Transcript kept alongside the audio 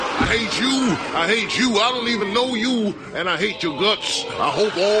I hate you. I hate you. I don't even know you, and I hate your guts. I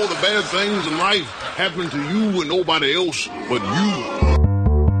hope all the bad things in life happen to you and nobody else but you.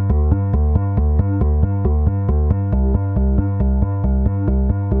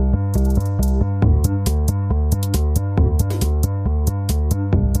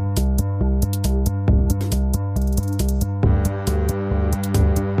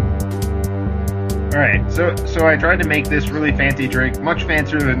 So I tried to make this really fancy drink, much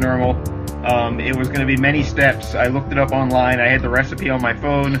fancier than normal. It was going to be many steps. I looked it up online. I had the recipe on my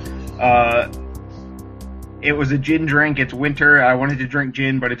phone. It was a gin drink. It's winter. I wanted to drink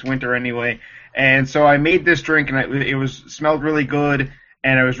gin, but it's winter anyway. And so I made this drink, and it smelled really good,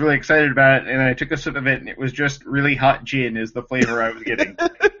 and I was really excited about it. And I took a sip of it, and it was just really hot gin is the flavor I was getting.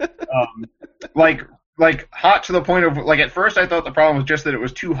 Like hot to the point of, like, at first I thought the problem was just that it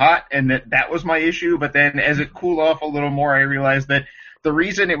was too hot and that was my issue, but then as it cooled off a little more, I realized that the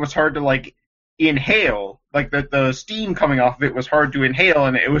reason it was hard to, like, inhale, like, the steam coming off of it was hard to inhale,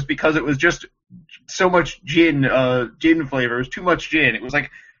 and it was because it was just so much gin flavor. It was too much gin. It was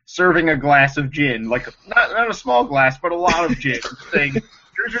like serving a glass of gin, like, not a small glass, but a lot of gin, saying,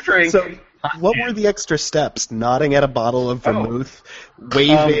 here's your drink. So, what were the extra steps? Nodding at a bottle of vermouth,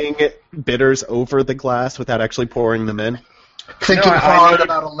 waving bitters over the glass without actually pouring them in? Thinking hard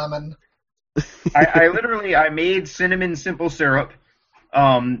about a lemon. I made cinnamon simple syrup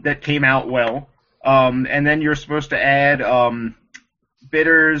that came out well. And then you're supposed to add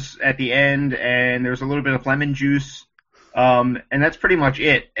bitters at the end, and there's a little bit of lemon juice. And that's pretty much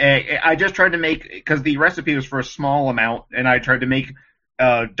it. I just tried to make, because the recipe was for a small amount, and I tried to make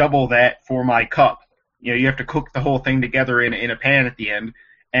double that for my cup. You know, you have to cook the whole thing together in a pan at the end,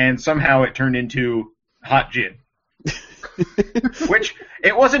 and somehow it turned into hot gin. Which,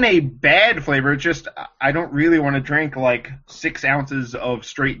 it wasn't a bad flavor, it's just I don't really want to drink like 6 ounces of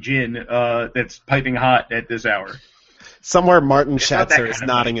straight gin that's piping hot at this hour. Somewhere Martin Schatzer is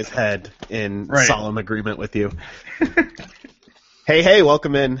nodding his head in solemn agreement with you. Hey,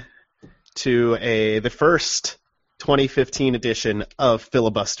 welcome in to the first 2015 edition of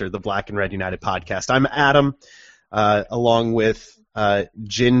Filibuster, the Black and Red United podcast. I'm Adam, along with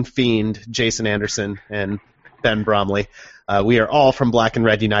Gin Fiend Jason Anderson and Ben Bromley. We are all from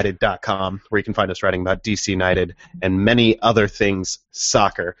blackandredunited.com, where you can find us writing about DC United and many other things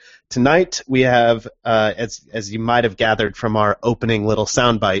soccer. Tonight we have, as you might have gathered from our opening little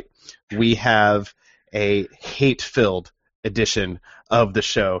soundbite, we have a hate-filled edition of the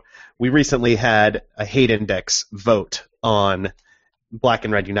show. We recently had a hate index vote on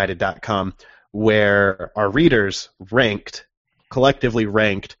blackandredunited.com where our readers collectively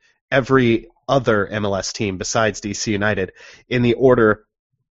ranked every other MLS team besides DC United in the order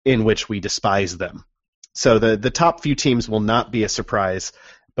in which we despise them. So the top few teams will not be a surprise,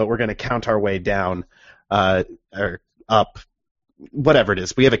 but we're going to count our way down or up, whatever it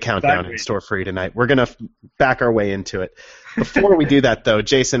is. We have a countdown in store for you tonight. We're going to back our way into it. Before we do that, though,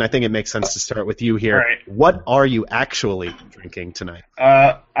 Jason, I think it makes sense to start with you here. Right. What are you actually drinking tonight?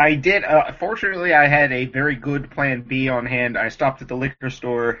 I did. Fortunately, I had a very good plan B on hand. I stopped at the liquor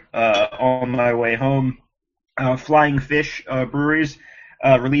store on my way home. Flying Fish Breweries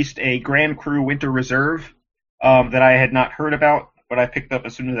released a Grand Cru Winter Reserve that I had not heard about, but I picked up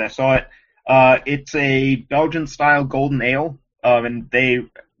as soon as I saw it. It's a Belgian-style golden ale. And they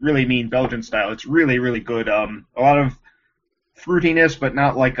really mean Belgian style. It's really, really good. A lot of fruitiness, but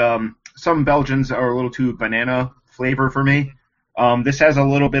not like some Belgians are a little too banana flavor for me. This has a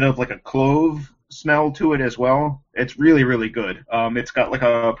little bit of like a clove smell to it as well. It's really, really good. It's got like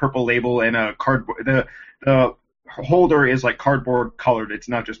a purple label and a cardboard. The holder is like cardboard colored. It's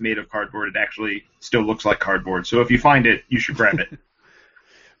not just made of cardboard. It actually still looks like cardboard. So if you find it, you should grab it.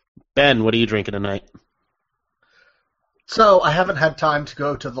 Ben, what are you drinking tonight? So I haven't had time to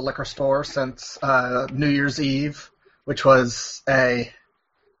go to the liquor store since New Year's Eve, which was a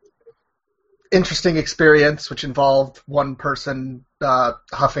interesting experience, which involved one person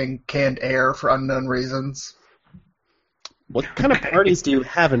huffing canned air for unknown reasons. What kind of parties do you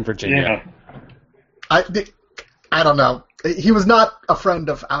have in Virginia? I don't know. He was not a friend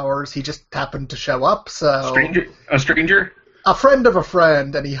of ours. He just happened to show up. So A stranger? A friend of a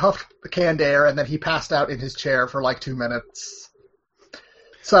friend, and he huffed the canned air, and then he passed out in his chair for like 2 minutes.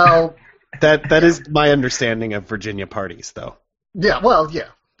 So that is my understanding of Virginia parties, though. Yeah, well, yeah,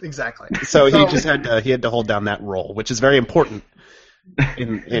 exactly. So he just had to hold down that role, which is very important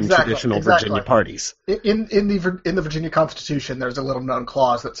in traditional Virginia parties. In the Virginia Constitution, there's a little known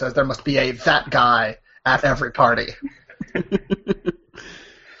clause that says there must be a that guy at every party.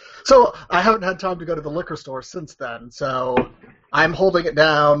 So I haven't had time to go to the liquor store since then, so I'm holding it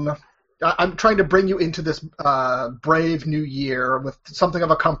down. I'm trying to bring you into this brave new year with something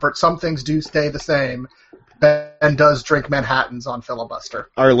of a comfort. Some things do stay the same. Ben does drink Manhattans on Filibuster.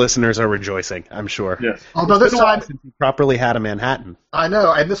 Our listeners are rejoicing, I'm sure. Yes. Although this time, Since you properly had a Manhattan. I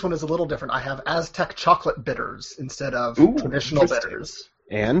know, and this one is a little different. I have Aztec chocolate bitters instead of traditional bitters.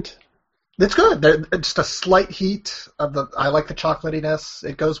 And? It's good. It's just a slight heat of the. I like the chocolatiness.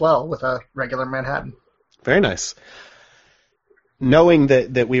 It goes well with a regular Manhattan. Very nice. Knowing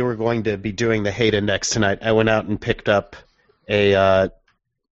that we were going to be doing the hate index tonight, I went out and picked up a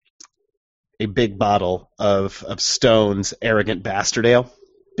big bottle of Stone's Arrogant Bastard Ale,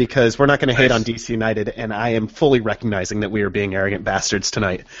 because we're not going to hate on DC United, and I am fully recognizing that we are being arrogant bastards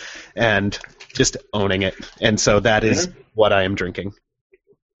tonight and just owning it. And so that is what I am drinking.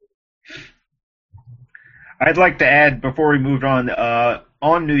 I'd like to add, before we moved on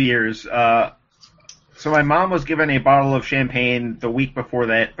New Year's, so my mom was given a bottle of champagne the week before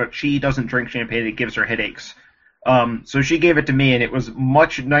that, but she doesn't drink champagne. It gives her headaches. So she gave it to me, and it was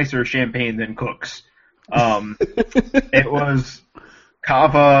much nicer champagne than Cook's. It was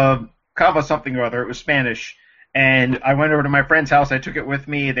Cava something or other. It was Spanish. And I went over to my friend's house. I took it with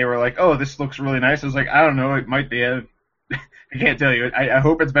me. They were like, "Oh, this looks really nice." I was like, "I don't know. It might be. I can't tell you. I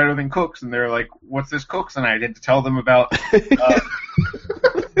hope it's better than Cook's." And they were like, "What's this Cook's?" And I had to tell them about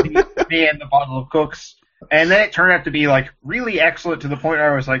me and the bottle of Cook's. And then it turned out to be like really excellent, to the point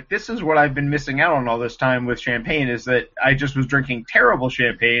where I was like, this is what I've been missing out on all this time with champagne, is that I just was drinking terrible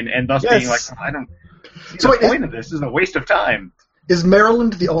champagne and thus being like, I don't see the point of this. This is a waste of time. Is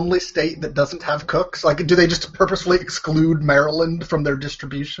Maryland the only state that doesn't have Cooks? Like, do they just purposefully exclude Maryland from their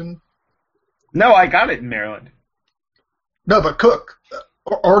distribution? No, I got it in Maryland. No, but Cook.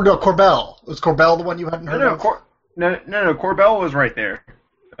 Or no, Corbel. Was Corbel the one you hadn't heard of? No, Corbel was right there.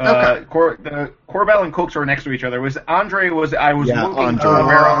 Okay. The Corbel and Cooks were next to each other. I was looking Andre. to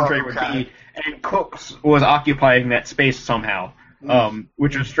where Andre would be, and Cooks was occupying that space somehow,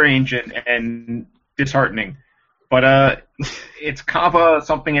 which was strange and disheartening. But it's Cava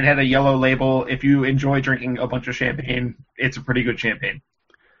something. It had a yellow label. If you enjoy drinking a bunch of champagne, it's a pretty good champagne.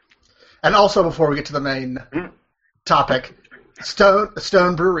 And also, before we get to the main topic,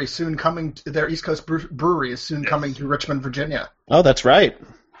 Stone Brewery soon coming. Their East Coast brewery is soon coming to Richmond, Virginia. Oh, that's right.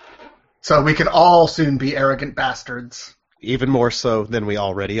 So we can all soon be arrogant bastards. Even more so than we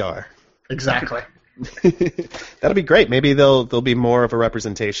already are. Exactly. That'll be great. Maybe there'll be more of a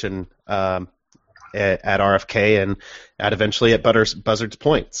representation at RFK and eventually at Buzzard's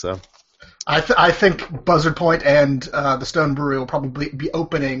Point. So I think Buzzard Point and the Stone Brewery will probably be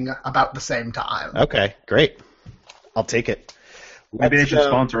opening about the same time. Okay, great. I'll take it. Maybe they should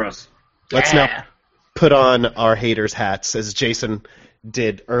sponsor us. Let's now put on our haters' hats, as Jason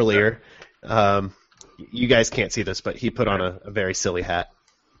did earlier. You guys can't see this, but he put on a very silly hat.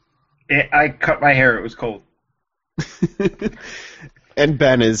 I cut my hair. It was cold. And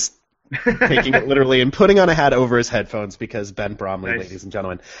Ben is taking it literally and putting on a hat over his headphones because Ben Bromley, Nice. ladies and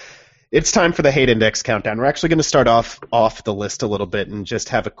gentlemen. It's time for the Hate Index countdown. We're actually going to start off the list a little bit and just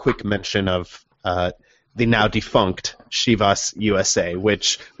have a quick mention of the now defunct Chivas USA,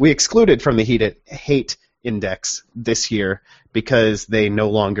 which we excluded from the Hate Index this year because they no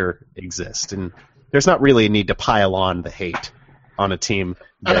longer exist. And there's not really a need to pile on the hate on a team.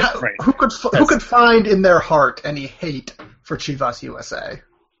 And who could find in their heart any hate for Chivas USA?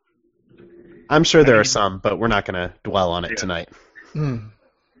 I'm sure there are some, but we're not going to dwell on it tonight. Mm.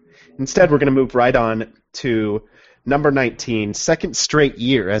 Instead, we're going to move right on to number 19, second straight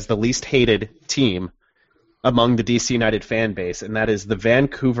year as the least hated team among the DC United fan base, and that is the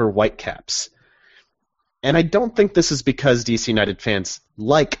Vancouver Whitecaps. And I don't think this is because DC United fans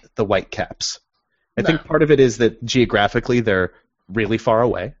like the Whitecaps. I think part of it is that geographically they're really far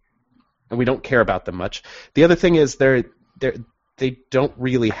away, and we don't care about them much. The other thing is they don't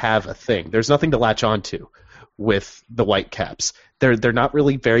really have a thing. There's nothing to latch onto with the Whitecaps. They're not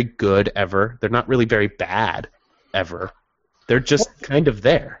really very good ever. They're not really very bad ever. They're just kind of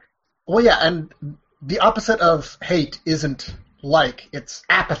there. Well, yeah, and the opposite of hate isn't like, it's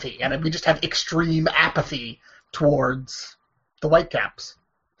apathy, and we just have extreme apathy towards the Whitecaps.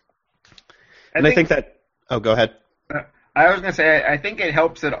 And I think that... Oh, go ahead. I was going to say, I think it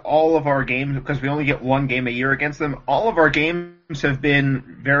helps that all of our games, because we only get one game a year against them, all of our games have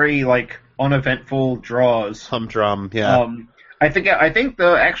been very, uneventful draws. Humdrum, yeah. I think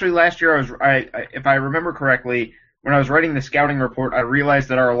actually last year, if I remember correctly, when I was writing the scouting report, I realized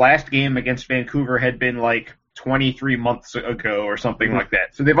that our last game against Vancouver had been, 23 months ago or something like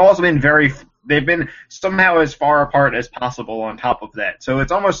that. So they've also been they've been somehow as far apart as possible on top of that. So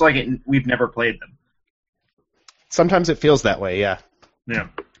it's almost like we've never played them. Sometimes it feels that way, yeah. Yeah.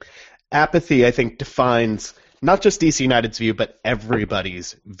 Apathy, I think, defines not just DC United's view, but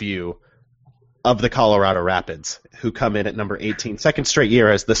everybody's view of the Colorado Rapids, who come in at number 18, second straight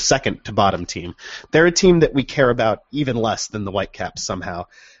year as the second to bottom team. They're a team that we care about even less than the Whitecaps somehow.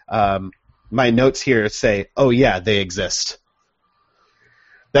 My notes here say, oh yeah, they exist.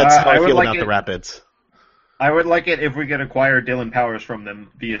 That's how I feel about the Rapids. I would like it if we could acquire Dylan Powers from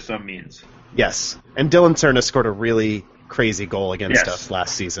them via some means. Yes, and Dylan Cerna scored a really crazy goal against us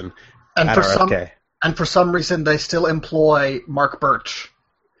last season and at RFK. And for some reason, they still employ Mark Birch.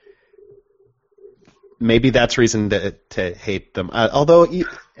 Maybe that's reason to hate them. Although,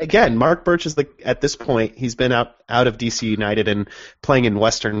 again, Mark Birch is at this point, he's been out of DC United and playing in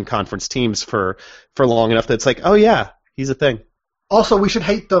Western Conference teams for long enough that it's like, oh yeah, he's a thing. Also, we should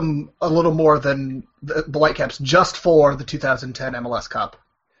hate them a little more than the Whitecaps just for the 2010 MLS Cup.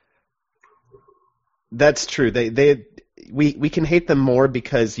 That's true. We can hate them more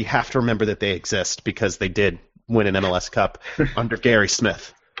because you have to remember that they exist because they did win an MLS Cup under Gary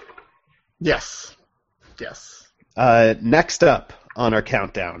Smith. Yes. Next up on our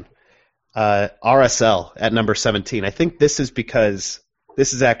countdown, RSL at number 17. I think this is because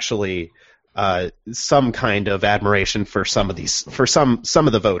this is actually some kind of admiration for some of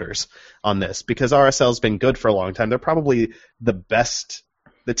the voters on this, because RSL's been good for a long time. They're probably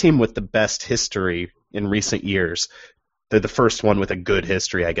the team with the best history in recent years. They're the first one with a good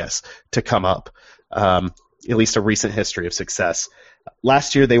history, I guess, to come up. At least a recent history of success.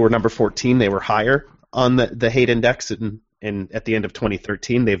 Last year they were number 14. They were higher on the hate index, and at the end of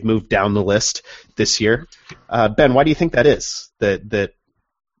 2013 they've moved down the list this year. Ben, why do you think that is? That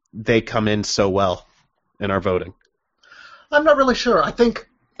they come in so well in our voting? I'm not really sure. I think,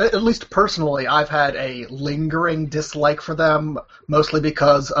 at least personally, I've had a lingering dislike for them, mostly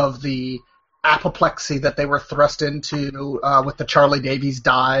because of the apoplexy that they were thrust into with the Charlie Davies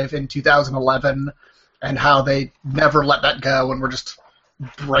dive in 2011, and how they never let that go and were just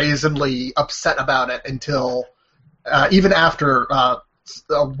brazenly upset about it until even after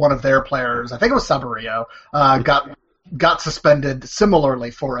one of their players, I think it was Sabarillo, got suspended similarly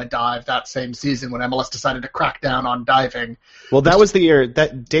for a dive that same season when MLS decided to crack down on diving. Well, that was the year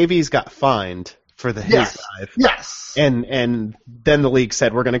that Davies got fined for his dive. Yes. And then the league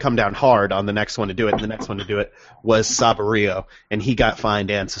said, we're going to come down hard on the next one to do it, and the next one to do it was Sabarillo, and he got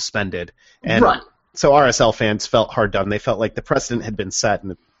fined and suspended. And right. So RSL fans felt hard done. They felt like the precedent had been set,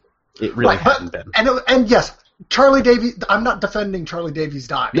 and it really hadn't been. And yes, Charlie Davies, I'm not defending Charlie Davies'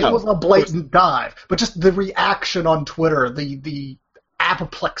 dive. No, it was a blatant dive. But just the reaction on Twitter, the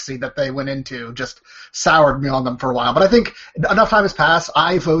apoplexy that they went into just soured me on them for a while. But I think enough time has passed.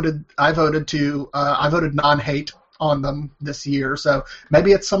 I voted non-hate on them this year, so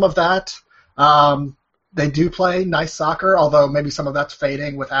maybe it's some of that. They do play nice soccer, although maybe some of that's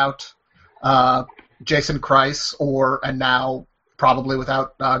fading without Jason Kreis and now probably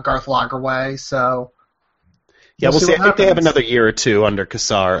without Garth Lagerwey. So we'll see. I think they have another year or two under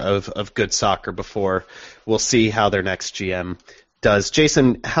Cassar of good soccer before we'll see how their next GM does.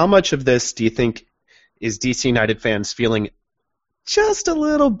 Jason, how much of this do you think is DC United fans feeling just a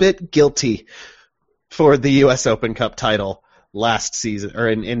little bit guilty for the U.S. Open Cup title last season, or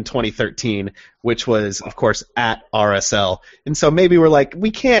in 2013, which was, of course, at RSL? And so maybe we're like,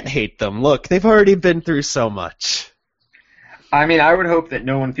 we can't hate them. Look, they've already been through so much. I mean, I would hope that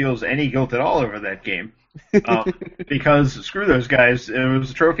no one feels any guilt at all over that game. Because screw those guys, it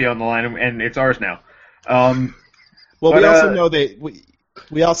was a trophy on the line, and it's ours now. Well, we also know that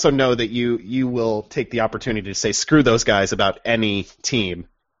we also know that you will take the opportunity to say screw those guys about any team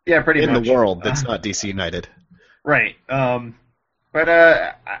pretty in much the world that's not DC United. Right. But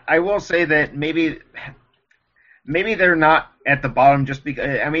I will say that maybe they're not at the bottom just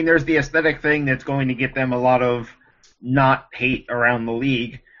because, I mean, there's the aesthetic thing that's going to get them a lot of not hate around the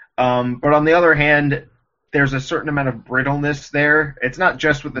league. But on the other hand, there's a certain amount of brittleness there. It's not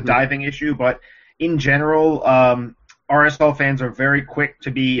just with the diving issue, but in general, RSL fans are very quick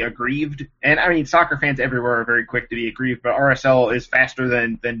to be aggrieved. And, I mean, soccer fans everywhere are very quick to be aggrieved, but RSL is faster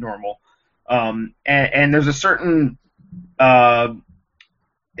than normal. And there's a certain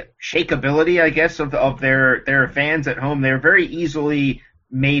shakeability, I guess, of their fans at home. They're very easily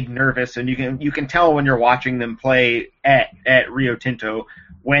made nervous, and you can tell when you're watching them play at Rio Tinto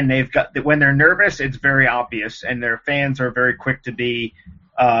when they're nervous. It's very obvious, and their fans are very quick to be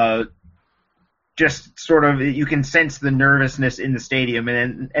just sort of, you can sense the nervousness in the stadium,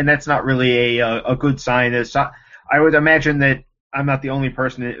 and that's not really a good sign. I would imagine that I'm not the only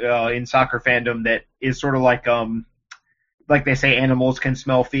person in soccer fandom that is sort of like they say animals can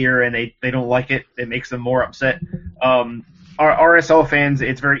smell fear and they don't like it. It makes them more upset. Our RSL fans,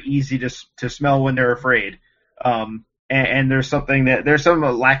 it's very easy to smell when they're afraid. And there's some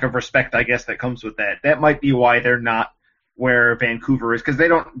lack of respect, I guess, that comes with that. That might be why they're not where Vancouver is, because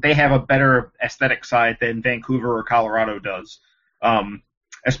they have a better aesthetic side than Vancouver or Colorado does.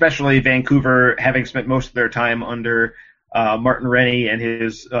 Especially Vancouver, having spent most of their time under Martin Rennie and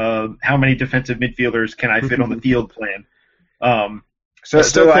his how many defensive midfielders can I fit on the field plan. I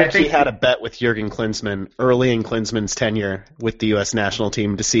think he had a bet with Jurgen Klinsmann early in Klinsmann's tenure with the U.S. national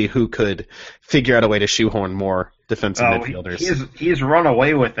team to see who could figure out a way to shoehorn more defensive midfielders. He's run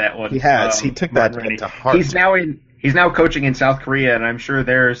away with that one. He has. He took that to heart. He's now coaching in South Korea, and I'm sure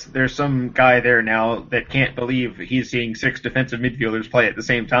there's some guy there now that can't believe he's seeing 6 defensive midfielders play at the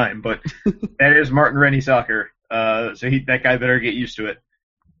same time. But that is Martin Rennie soccer, so that guy better get used to it.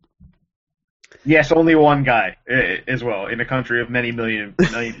 Yes, only one guy as well in a country of many million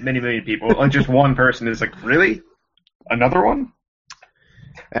people. Like just one person is like, really? Another one?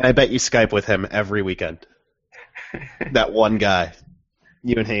 And I bet you Skype with him every weekend. That one guy.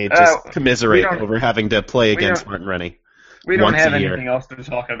 You and Hay just commiserate over having to play against Martin Rennie. We don't have anything else to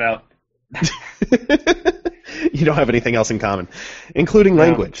talk about. You don't have anything else in common, including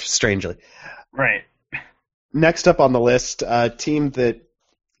language, strangely. Right. Next up on the list, a team that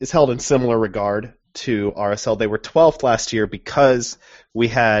is held in similar regard to RSL. They were 12th last year because we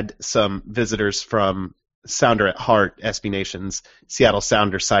had some visitors from Sounder at Heart, SB Nation's Seattle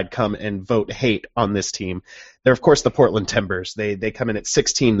Sounders side, come and vote hate on this team. They're, of course, the Portland Timbers. They come in at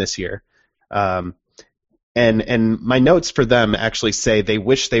 16 this year. And my notes for them actually say they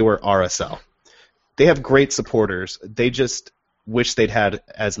wish they were RSL. They have great supporters. They just wish they'd had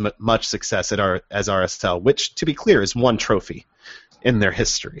as much success as RSL, which, to be clear, is one trophy in their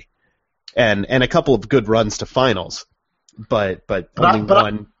history. And a couple of good runs to finals, but only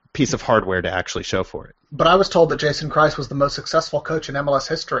one piece of hardware to actually show for it. But I was told that Jason Kreis was the most successful coach in MLS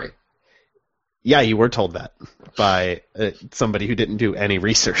history. Yeah, you were told that by somebody who didn't do any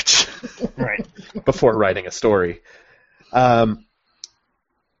research right before writing a story.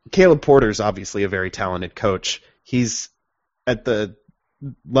 Caleb Porter's obviously a very talented coach. He's at the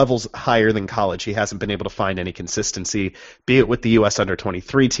levels higher than college. He hasn't been able to find any consistency, be it with the U.S.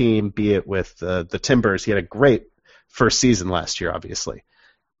 Under-23 team, be it with the Timbers. He had a great first season last year, obviously.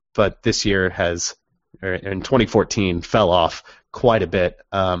 But this year in 2014, fell off quite a bit.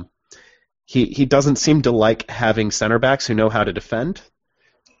 He doesn't seem to like having center backs who know how to defend,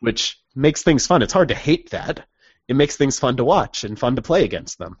 which makes things fun. It's hard to hate that. It makes things fun to watch and fun to play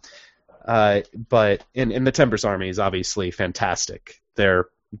against them. But in the Timbers Army is obviously fantastic. They're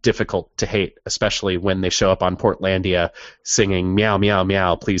difficult to hate, especially when they show up on Portlandia singing meow, meow,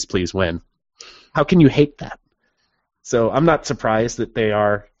 meow, please, please win. How can you hate that? So I'm not surprised that they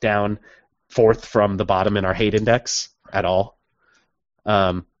are down 4th from the bottom in our hate index at all.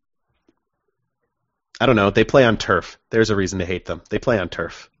 I don't know. They play on turf. There's a reason to hate them. They play on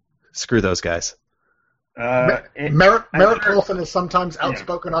turf. Screw those guys. Merritt Wilson is sometimes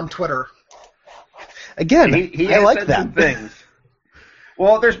outspoken on Twitter. Again, he I like said that. some things.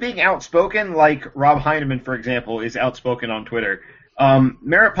 Well, there's being outspoken, like Rob Heineman, for example, is outspoken on Twitter.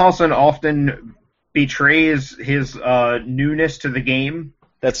 Merritt Paulson often betrays his newness to the game.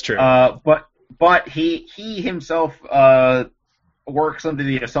 That's true. But he himself works under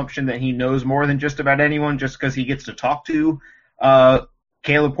the assumption that he knows more than just about anyone just because he gets to talk to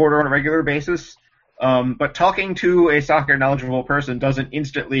Caleb Porter on a regular basis. But talking to a soccer knowledgeable person doesn't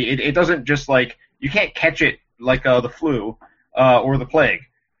instantly, it doesn't just like, you can't catch it like the flu or the plague.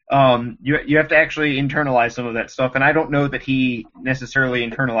 You have to actually internalize some of that stuff, and I don't know that he necessarily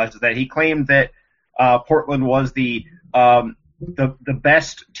internalizes that. He claimed that Portland was the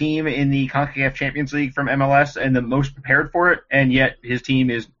best team in the CONCACAF Champions League from MLS and the most prepared for it, and yet his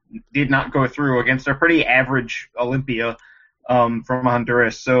team did not go through against a pretty average Olympia from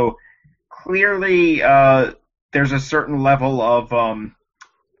Honduras. So clearly there's a certain level of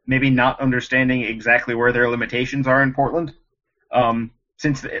maybe not understanding exactly where their limitations are in Portland.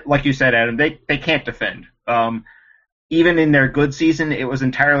 Since, like you said, Adam, they can't defend. Even in their good season, it was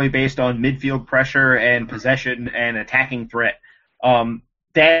entirely based on midfield pressure and possession and attacking threat.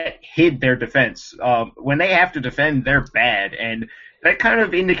 That hid their defense. When they have to defend, they're bad, and that kind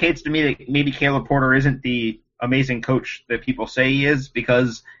of indicates to me that maybe Caleb Porter isn't the amazing coach that people say he is,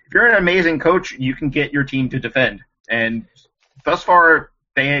 because if you're an amazing coach, you can get your team to defend, and thus far,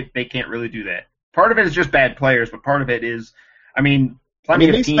 they can't really do that. Part of it is just bad players, but part of it is, I mean, I plenty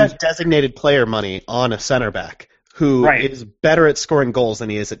mean, of they teams. spent designated player money on a center back who Right. is better at scoring goals than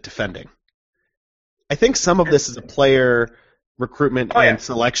he is at defending. I think some of this is a player recruitment Oh, yeah. and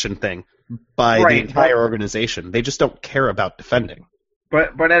selection thing by the Right. entire organization. They just don't care about defending.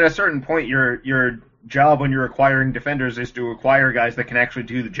 But at a certain point, your job when you're acquiring defenders is to acquire guys that can actually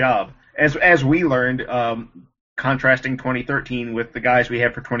do the job. As we learned, contrasting 2013 with the guys we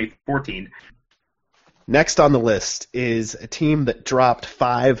had for 2014. Next on the list is a team that dropped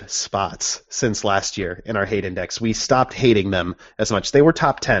 5 spots since last year in our hate index. We stopped hating them as much. They were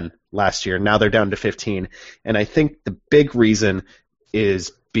top 10 last year. Now they're down to 15. And I think the big reason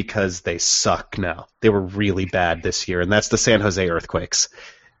is because they suck now. They were really bad this year, and that's the San Jose Earthquakes.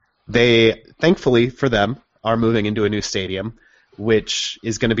 They, thankfully for them, are moving into a new stadium, which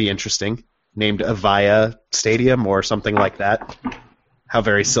is going to be interesting, named Avaya Stadium or something like that. How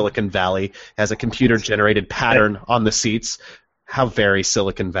very Silicon Valley has a computer-generated pattern on the seats. How very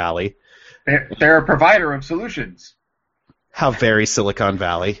Silicon Valley. They're a provider of solutions. How very Silicon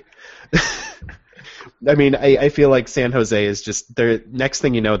Valley. I mean, I feel like San Jose is just, next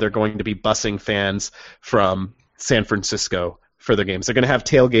thing you know, they're going to be busing fans from San Francisco for their games. They're going to have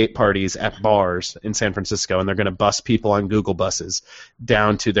tailgate parties at bars in San Francisco, and they're going to bus people on Google buses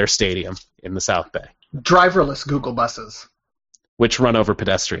down to their stadium in the South Bay, Driverless Google buses. which run over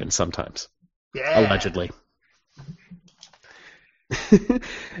pedestrians sometimes, Yeah. allegedly.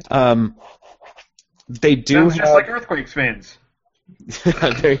 They do Sounds have... just like Earthquakes fans.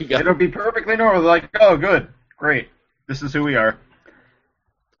 There you go. It'll be perfectly normal. Like, oh, good, great. This is who we are.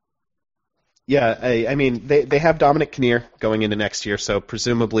 Yeah, I mean, they have Dominic Kinnear going into next year, so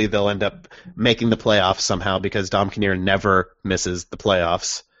presumably they'll end up making the playoffs somehow because Dom Kinnear never misses the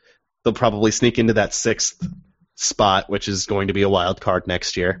playoffs. They'll probably sneak into that 6th spot, which is going to be a wild card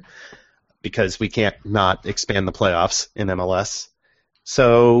next year because we can't not expand the playoffs in MLS.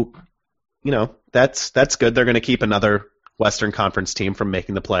 So, you know, that's good. They're going to keep another Western Conference team from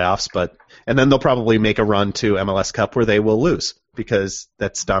making the playoffs, and then they'll probably make a run to MLS Cup where they will lose because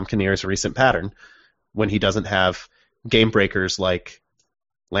that's Dom Kinnear's recent pattern when he doesn't have game breakers like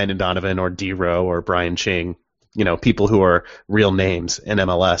Landon Donovan or D-Row or Brian Ching, you know, people who are real names in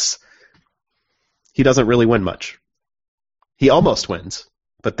MLS. He doesn't really win much. He almost wins,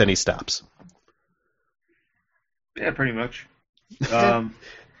 but then he stops. Yeah, pretty much.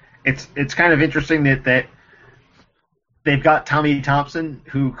 It's kind of interesting that they've got Tommy Thompson,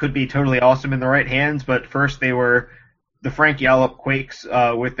 who could be totally awesome in the right hands, but first they were the Frank Yallop Quakes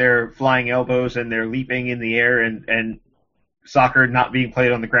with their flying elbows and their leaping in the air and soccer not being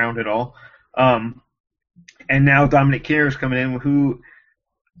played on the ground at all. And now Dominic Kinnear is coming in, who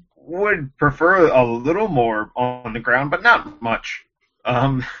would prefer a little more on the ground, but not much.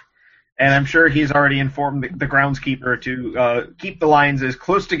 And I'm sure he's already informed the groundskeeper to keep the lines as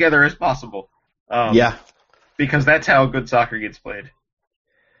close together as possible. Yeah. Because that's how good soccer gets played.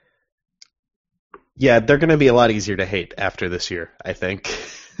 Yeah, they're going to be a lot easier to hate after this year, I think.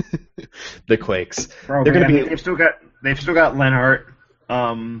 The Quakes. Probably. They're going to be. They've still got Lenhart,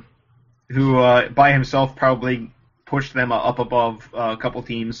 who by himself probably pushed them up above a couple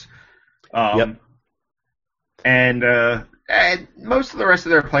teams. Yep. And most of the rest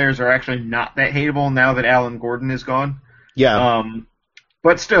of their players are actually not that hateable now that Alan Gordon is gone. Yeah.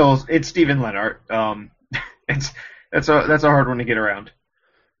 But still, it's Steven Lenhart. That's a hard one to get around.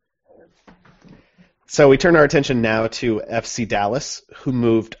 So we turn our attention now to FC Dallas, who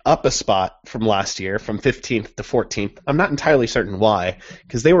moved up a spot from last year, from 15th to 14th. I'm not entirely certain why,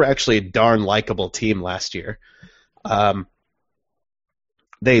 because they were actually a darn likable team last year.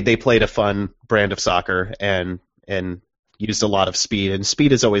 They played a fun brand of soccer and used a lot of speed, and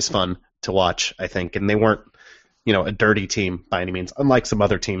speed is always fun to watch, I think. And they weren't, a dirty team by any means, unlike some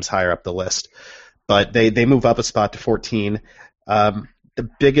other teams higher up the list. But they move up a spot to 14. The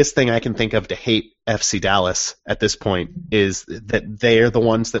biggest thing I can think of to hate FC Dallas at this point is that they're the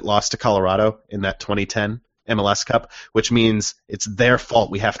ones that lost to Colorado in that 2010 MLS Cup, which means it's their fault.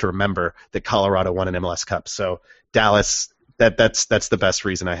 We have to remember that Colorado won an MLS Cup. So Dallas, that's the best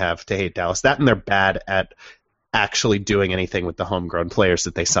reason I have to hate Dallas. That and they're bad at actually doing anything with the homegrown players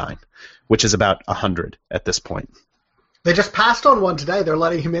that they sign, which is about 100 at this point. They just passed on one today. They're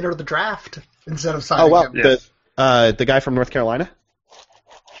letting him enter the draft instead of signing him. Yes. The guy from North Carolina?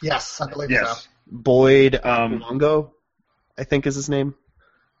 Yes, I believe Yes. so. Boyd Longo, I think is his name.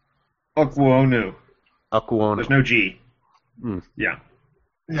 Okuonu. Okuono. There's no G. Hmm. Yeah.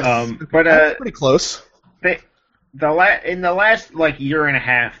 Yes. But That's pretty close. in the last year and a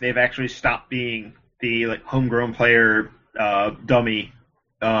half, they've actually stopped being the homegrown player dummy.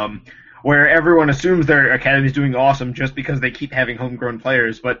 where everyone assumes their academy is doing awesome just because they keep having homegrown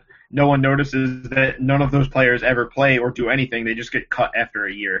players, but no one notices that none of those players ever play or do anything. They just get cut after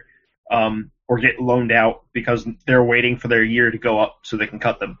a year, or get loaned out because they're waiting for their year to go up so they can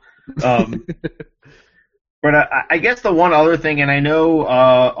cut them. But I guess the one other thing, and I know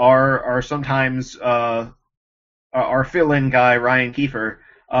our sometimes our fill-in guy Ryan Kiefer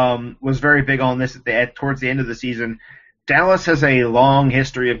was very big on this towards the end of the season. Dallas has a long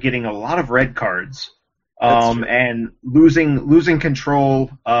history of getting a lot of red cards and losing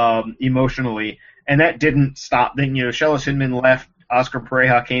control emotionally, and that didn't stop. Then Shelis Hinman left, Oscar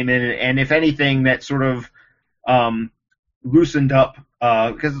Pareja came in, and if anything, that sort of loosened up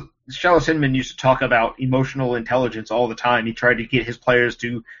because Shelis Hinman used to talk about emotional intelligence all the time. He tried to get his players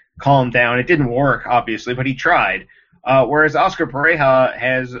to calm down. It didn't work, obviously, but he tried. Whereas Oscar Pareja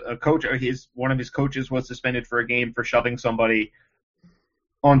has a coach. One of his coaches was suspended for a game for shoving somebody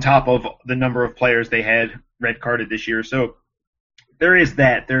on top of the number of players they had red carded this year. So there is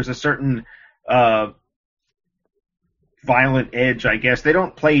that. There's a certain violent edge, I guess. They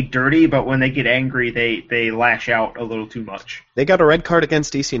don't play dirty, but when they get angry, they lash out a little too much. They got a red card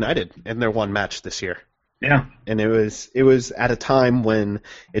against DC United in their one match this year. Yeah. And it was at a time when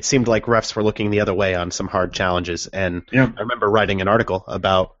it seemed like refs were looking the other way on some hard challenges. And I remember writing an article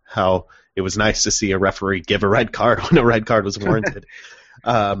about how it was nice to see a referee give a red card when a red card was warranted,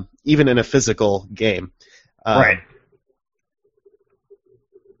 even in a physical game. Right.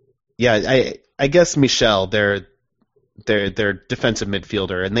 Yeah, I guess Michel, their defensive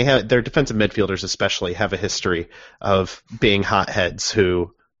midfielder, and their defensive midfielders especially have a history of being hotheads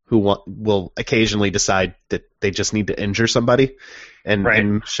who will occasionally decide that they just need to injure somebody. And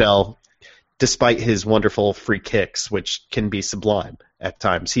Michel, despite his wonderful free kicks, which can be sublime at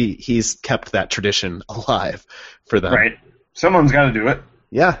times, he's kept that tradition alive for them. Right. Someone's got to do it.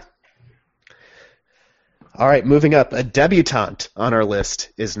 Yeah. All right, moving up, a debutante on our list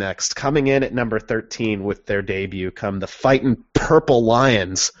is next. Coming in at number 13 with their debut come the Fightin' Purple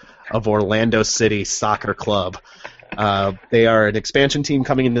Lions of Orlando City Soccer Club. They are an expansion team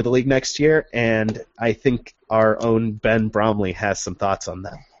coming into the league next year, and I think our own Ben Bromley has some thoughts on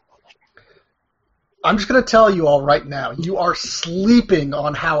that. I'm just going to tell you all right now, you are sleeping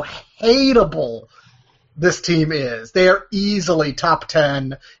on how hateable this team is. They are easily top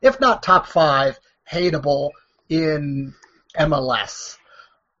 10, if not top 5, hateable in MLS.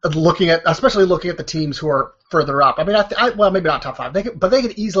 Especially looking at the teams who are further up. I mean, well, maybe not top 5, but they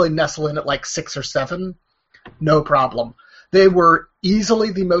could easily nestle in at like 6 or 7. No problem. They were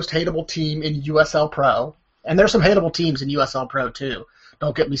easily the most hateable team in USL Pro, and there's some hateable teams in USL Pro too.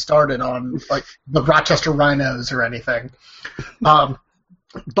 Don't get me started on like the Rochester Rhinos or anything.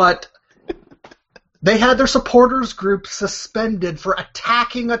 But they had their supporters group suspended for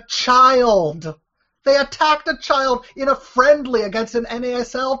attacking a child. They attacked a child in a friendly against an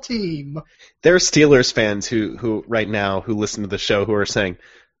NASL team. There are Steelers fans who right now who listen to the show who are saying,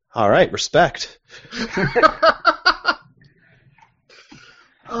 all right, respect.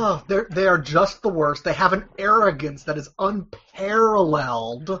 Oh, they are just the worst. They have an arrogance that is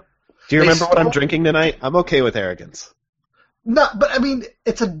unparalleled. Do you remember what I'm drinking tonight? I'm okay with arrogance. No, but I mean,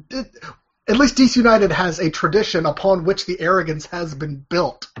 at least DC United has a tradition upon which the arrogance has been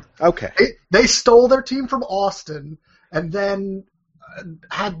built. Okay. They stole their team from Austin and then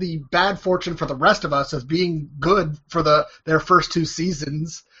had the bad fortune for the rest of us of being good for their first 2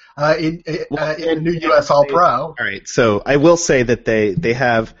 seasons in new USL Pro. All right, so I will say that they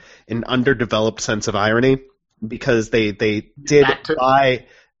have an underdeveloped sense of irony because they did buy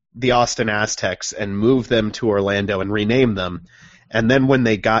the Austin Aztecs and move them to Orlando and rename them. And then when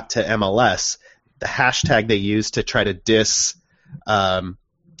they got to MLS, the hashtag they used to try to diss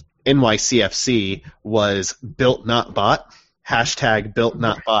NYCFC was built not bought, hashtag built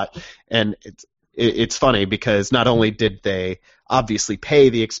not bought. And it's funny because not only did they obviously pay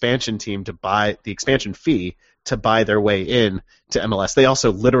the expansion team to buy the expansion fee to buy their way in to MLS, they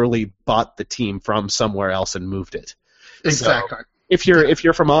also literally bought the team from somewhere else and moved it. Exactly. So if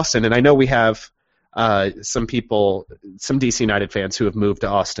you're from Austin, and I know we have some DC United fans who have moved to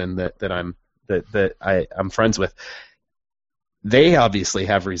Austin that I'm friends with. They obviously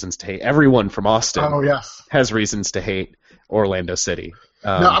have reasons to hate. Everyone from Austin has reasons to hate Orlando City.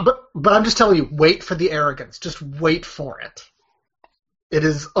 No, but I'm just telling you, wait for the arrogance. Just wait for it. It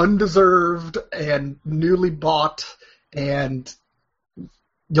is undeserved and newly bought, and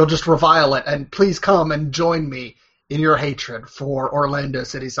you'll just revile it. And please come and join me in your hatred for Orlando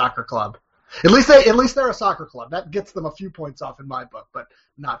City Soccer Club. At least they're a soccer club. That gets them a few points off in my book, but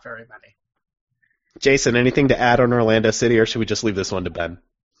not very many. Jason, anything to add on Orlando City, or should we just leave this one to Ben?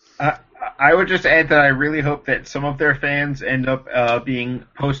 I would just add that I really hope that some of their fans end up being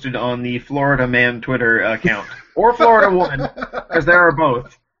posted on the Florida Man Twitter account or Florida Woman, because there are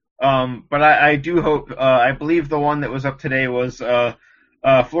both. But I do hope. I believe the one that was up today was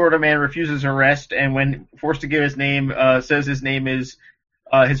Florida Man refuses arrest, and when forced to give his name, says his name is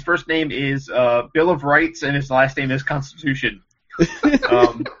his first name is Bill of Rights, and his last name is Constitution.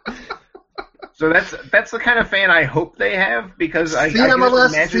 So that's the kind of fan I hope they have, because I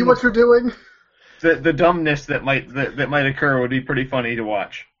MLS, see what you're doing. The dumbness that might occur would be pretty funny to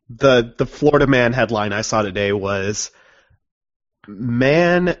watch. The Florida Man headline I saw today was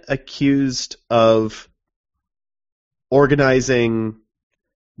man accused of organizing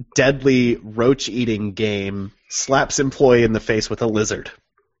deadly roach-eating game slaps employee in the face with a lizard.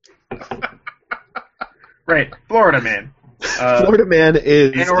 Right, Florida Man. Florida Man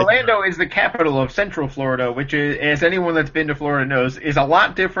is... And Orlando is the capital of Central Florida, which is, as anyone that's been to Florida knows, is a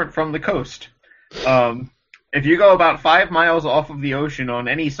lot different from the coast. If you go about 5 miles off of the ocean on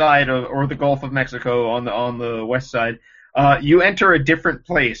any side or the Gulf of Mexico on the west side, you enter a different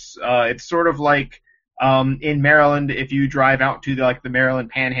place. It's sort of like in Maryland, if you drive out to the Maryland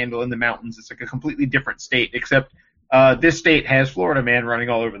Panhandle in the mountains, it's like a completely different state, except this state has Florida Man running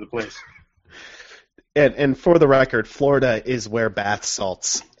all over the place. And for the record, Florida is where bath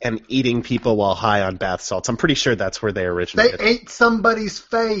salts and eating people while high on bath salts. I'm pretty sure that's where they originated. They ate somebody's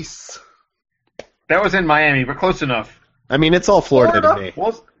face. That was in Miami, but close enough. I mean, it's all Florida to me.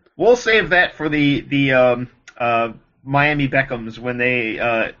 We'll save that for the Miami Beckhams when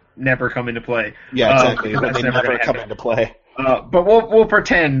they never come into play. Yeah, exactly. When That's they never come happen. into play. But we'll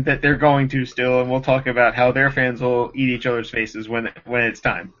pretend that they're going to still, and we'll talk about how their fans will eat each other's faces when it's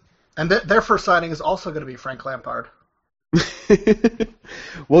time. And their first signing is also going to be Frank Lampard.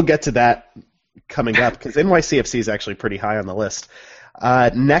 We'll get to that coming up, because NYCFC is actually pretty high on the list.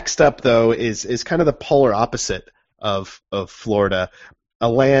 Next up, though, is kind of the polar opposite of Florida, a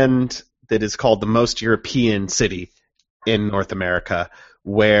land that is called the most European city in North America,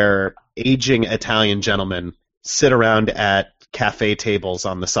 where aging Italian gentlemen sit around at cafe tables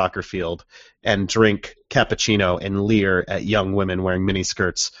on the soccer field and drink cappuccino and leer at young women wearing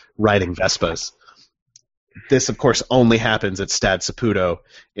miniskirts riding Vespas. This, of course, only happens at Stade Saputo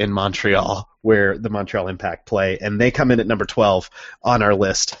in Montreal, where the Montreal Impact play, and they come in at number 12 on our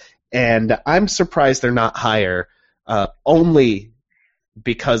list. And I'm surprised they're not higher, only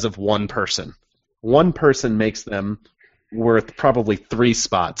because of one person. One person makes them worth probably 3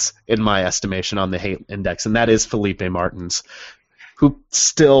 spots, in my estimation, on the hate index, and that is Felipe Martins, who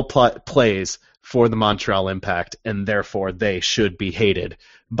still plays for the Montreal Impact, and therefore they should be hated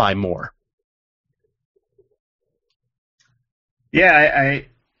by more. Yeah,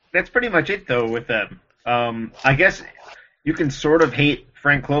 that's pretty much it, though, with them. I guess you can sort of hate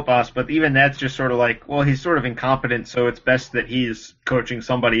Frank Klopas, but even that's just sort of like, well, he's sort of incompetent, so it's best that he's coaching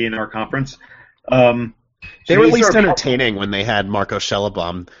somebody in our conference. They were at least entertaining when they had Marco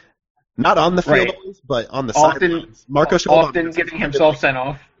Schellebaum. Not on the field, but on the sidelines. Marco Schellebaum often getting himself sent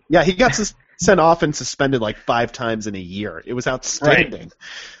off. Yeah, he got sent off and suspended like 5 times in a year. It was outstanding.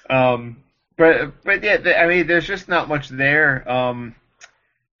 Right. But yeah, I mean, there's just not much there.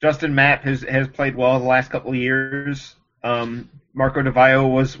 Justin Mapp has played well the last couple of years. Marco Di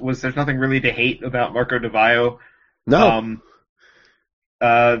Vaio was there's nothing really to hate about Marco Di Vaio. No.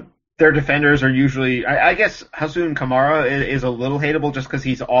 Their defenders are usually, I guess Hasoun Kamara is a little hateable just because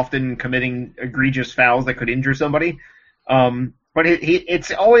he's often committing egregious fouls that could injure somebody. But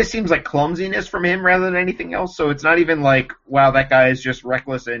it always seems like clumsiness from him rather than anything else. So it's not even like, wow, that guy is just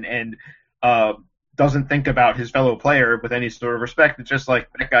reckless and doesn't think about his fellow player with any sort of respect. It's just like,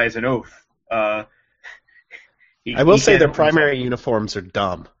 that guy's an oaf. I will say their primary uniforms are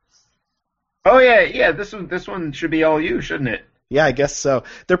dumb. Oh yeah. This one should be all you, shouldn't it? Yeah, I guess so.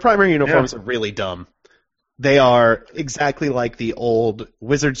 Their primary uniforms are really dumb. They are exactly like the old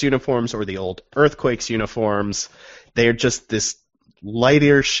Wizards uniforms or the old Earthquakes uniforms. They are just this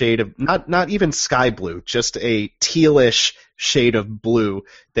lighter shade of, not even sky blue, just a tealish shade of blue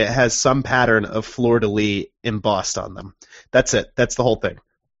that has some pattern of fleur-de-lis embossed on them. That's it. That's the whole thing.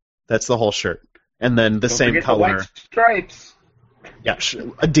 That's the whole shirt. And then the same color. The white stripes. Yeah,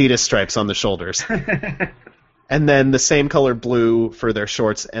 Adidas stripes on the shoulders. And then the same color blue for their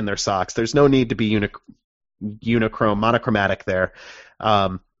shorts and their socks. There's no need to be monochromatic there.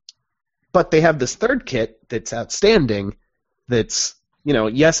 But they have this third kit that's outstanding. That's,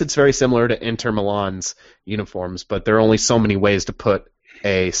 yes, it's very similar to Inter Milan's uniforms, but there are only so many ways to put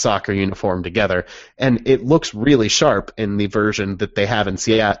a soccer uniform together. And it looks really sharp in the version that they have in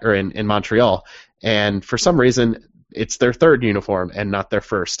Seattle or in Montreal. And for some reason, it's their third uniform and not their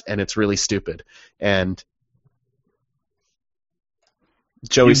first, and it's really stupid. And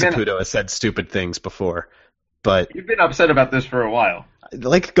Joey Saputo has said stupid things before, but you've been upset about this for a while.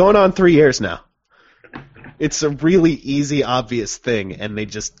 Like going on 3 years now. It's a really easy, obvious thing, and they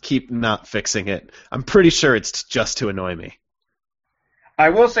just keep not fixing it. I'm pretty sure it's just to annoy me. I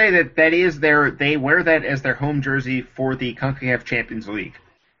will say that is they wear that as their home jersey for the CONCACAF Champions League.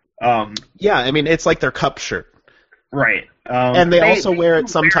 Yeah, I mean, it's like their cup shirt. Right. And they also wear it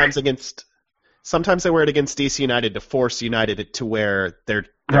sometimes against... Sometimes they wear it against DC United to force United to wear their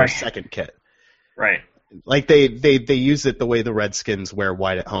second kit. Right. Like they use it the way the Redskins wear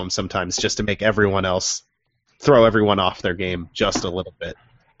white at home sometimes, just to make everyone else throw everyone off their game just a little bit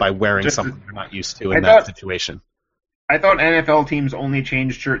by wearing something they're not used to in that situation. I thought NFL teams only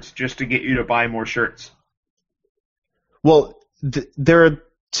changed shirts just to get you to buy more shirts. Well, there are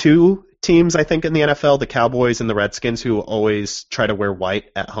two teams, I think, in the NFL, the Cowboys and the Redskins, who always try to wear white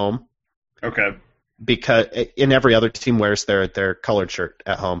at home. Okay. Because in every other team wears their colored shirt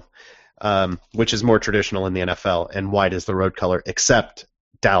at home, which is more traditional in the NFL, and white is the road color, except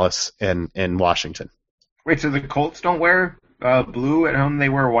Dallas and Washington. Wait, so the Colts don't wear blue at home? They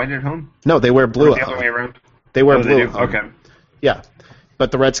wear white at home? No, they wear blue at home. The other way around? They wear blue at home. Okay. Yeah, but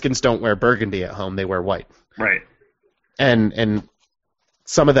the Redskins don't wear burgundy at home. They wear white. Right. And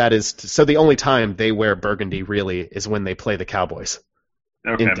some of that is... So the only time they wear burgundy, really, is when they play the Cowboys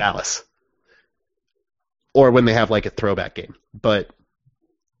in Dallas. Or when they have, like, a throwback game. But,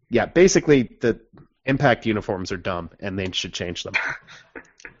 yeah, basically, the Impact uniforms are dumb, and they should change them.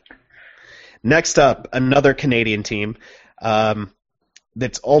 Next up, another Canadian team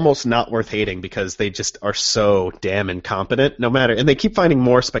that's almost not worth hating because they just are so damn incompetent, and they keep finding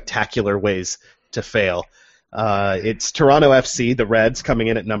more spectacular ways to fail. It's Toronto FC, the Reds, coming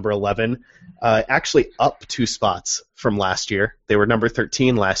in at number 11, actually up 2 spots from last year. They were number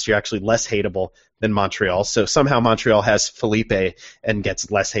 13 last year, actually less hateable than Montreal. So somehow Montreal has Felipe and gets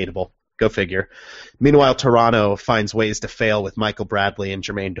less hateable. Go figure. Meanwhile, Toronto finds ways to fail with Michael Bradley and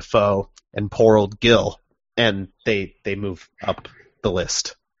Jermaine Defoe and poor old Gill, and they move up the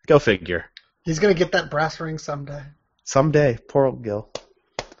list. Go figure. He's going to get that brass ring someday. Someday. Poor old Gill.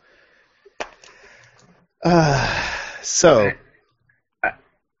 So...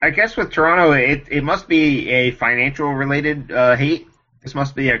 I guess with Toronto, it must be a financial-related hate. This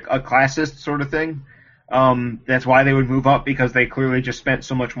must be a classist sort of thing. That's why they would move up, because they clearly just spent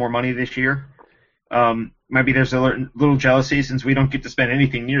so much more money this year. Maybe there's a little jealousy since we don't get to spend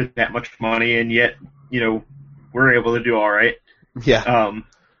anything near that much money, and yet, we're able to do all right. Yeah.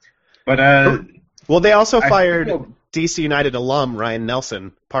 Well, they also fired DC United alum Ryan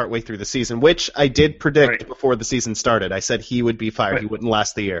Nelson partway through the season, which I did predict before the season started. I said he would be fired. He wouldn't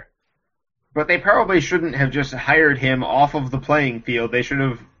last the year. But they probably shouldn't have just hired him off of the playing field. They should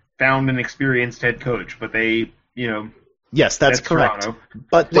have found an experienced head coach, but they, Yes, that's correct. Toronto.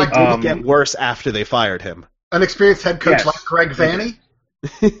 But they did get worse after they fired him. An experienced head coach like Greg Vanney?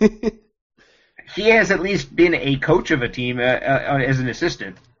 He has at least been a coach of a team as an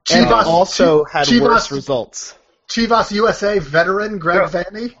assistant. And also had worse results. Chivas USA veteran Greg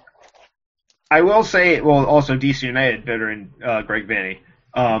Vanney? I will say, also DC United veteran Greg Vanney.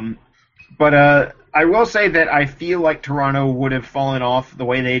 But I will say that I feel like Toronto would have fallen off the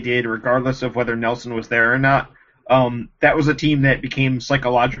way they did, regardless of whether Nelson was there or not. That was a team that became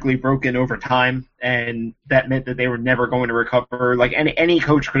psychologically broken over time, and that meant that they were never going to recover. Like any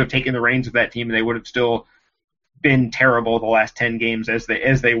coach could have taken the reins of that team, and they would have still been terrible the last 10 games as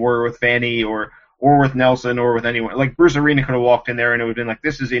they were with Vanney or with Nelson or with anyone. Like Bruce Arena could have walked in there and it would have been like,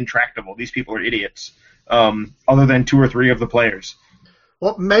 this is intractable. These people are idiots. Other than 2 or 3 of the players.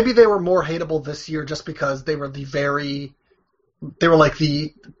 Well, maybe they were more hateable this year just because they were like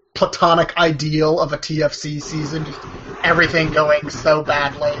the platonic ideal of a TFC season, just everything going so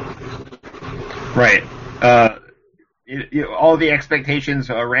badly. Right. All the expectations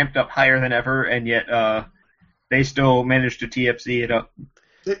ramped up higher than ever, and yet they still managed to TFC it up.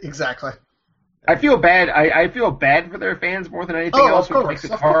 Exactly. I feel bad. I feel bad for their fans more than anything else, which makes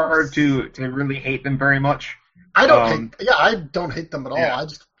it hard to really hate them very much. I don't hate them at all. Yeah. I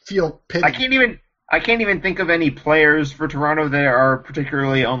just feel pity. I can't even think of any players for Toronto that are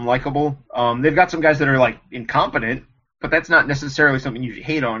particularly unlikable. They've got some guys that are like incompetent, but that's not necessarily something you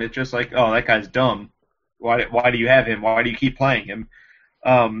hate on. It's just like, oh, that guy's dumb. Why do you have him? Why do you keep playing him?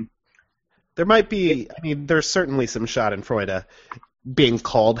 There might be. I mean, there's certainly some Schadenfreude being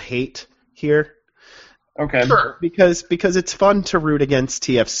called hate here. Okay. Sure. Because it's fun to root against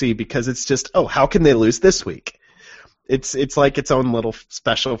TFC because it's just, oh, how can they lose this week? It's like its own little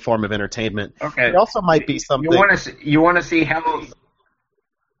special form of entertainment. Okay. It also might be something. You want to see how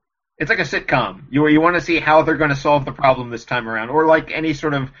it's like a sitcom. You want to see how they're going to solve the problem this time around, or like any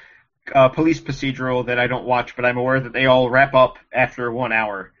sort of police procedural that I don't watch, but I'm aware that they all wrap up after 1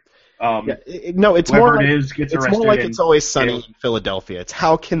 hour. No, it's more like, gets it's more like It's Always Sunny in Philadelphia. It's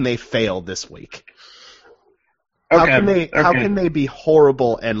how can they fail this week? How can they be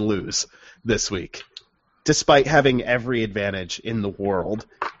horrible and lose this week, despite having every advantage in the world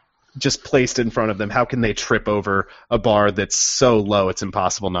just placed in front of them? How can they trip over a bar that's so low it's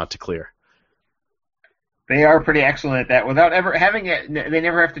impossible not to clear? They are pretty excellent at that. Without ever having it, they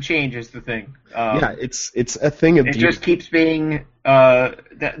never have to change. Is the thing. It's a thing of. It just keeps being.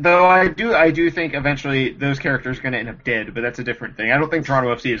 Though I do think eventually those characters are going to end up dead, but that's a different thing. I don't think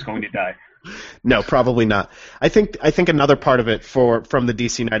Toronto FC is going to die. No, probably not. I think another part of it from the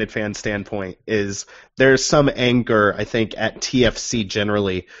DC United fan standpoint is there's some anger, I think, at TFC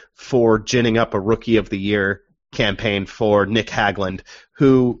generally for ginning up a Rookie of the Year campaign for Nick Hagglund,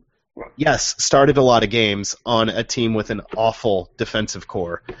 who, yes, started a lot of games on a team with an awful defensive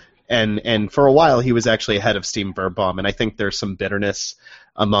core. And for a while he was actually ahead of Steven Birnbaum, and I think there's some bitterness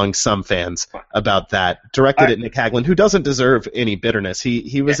among some fans about that, directed at Nick Hagglund, who doesn't deserve any bitterness.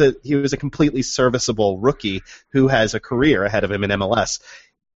 He was a completely serviceable rookie who has a career ahead of him in MLS.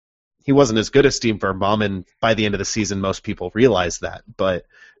 He wasn't as good as Steven Birnbaum, and by the end of the season most people realized that. But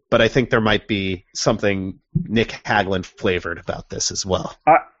I think there might be something Nick Hagglund flavored about this as well.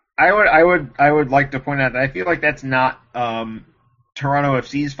 I would like to point out that I feel like that's not Toronto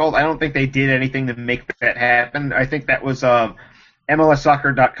FC's fault. I don't think they did anything to make that happen. I think that was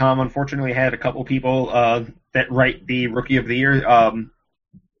MLSsoccer.com unfortunately had a couple people that write the Rookie of the Year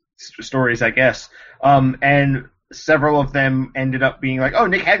stories, I guess. And several of them ended up being like, oh,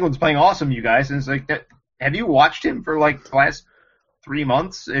 Nick Hagglund's playing awesome, you guys. And it's like, have you watched him for like the last 3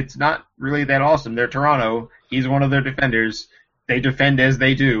 months? It's not really that awesome. They're Toronto. He's one of their defenders. They defend as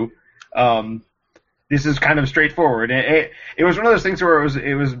they do. This is kind of straightforward. It was one of those things where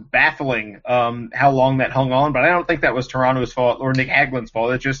it was baffling how long that hung on, but I don't think that was Toronto's fault or Nick Hagglund's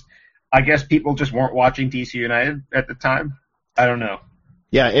fault. It's just, I guess people just weren't watching DC United at the time. I don't know.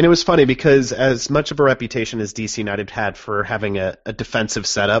 Yeah, and it was funny because as much of a reputation as DC United had for having a defensive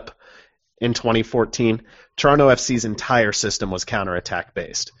setup in 2014, Toronto FC's entire system was counterattack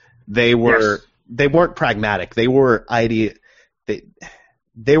based. They weren't pragmatic. They were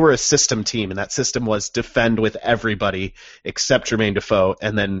They were a system team, and that system was defend with everybody except Jermaine Defoe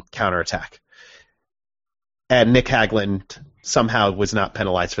and then counterattack. And Nick Hagglund somehow was not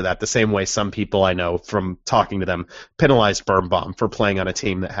penalized for that, the same way some people I know from talking to them penalized Birnbaum for playing on a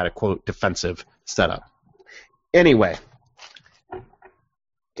team that had a, quote, defensive setup. Anyway,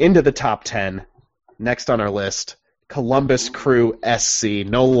 into the top 10. Next on our list, Columbus Crew SC,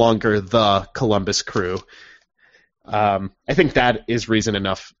 no longer the Columbus Crew. I think that is reason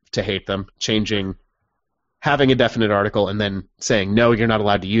enough to hate them, having a definite article and then saying, no, you're not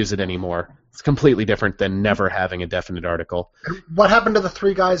allowed to use it anymore. It's completely different than never having a definite article. What happened to the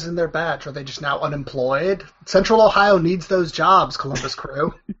 3 guys in their badge? Are they just now unemployed? Central Ohio needs those jobs, Columbus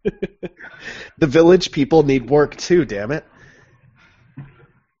Crew. The Village people need work too, damn it.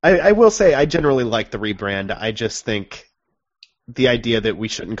 I will say I generally like the rebrand. I just think the idea that we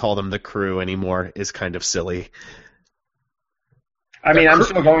shouldn't call them the Crew anymore is kind of silly. I mean, I'm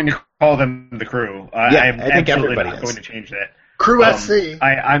still going to call them the Crew. I think everybody not is going to change that. Crew SC.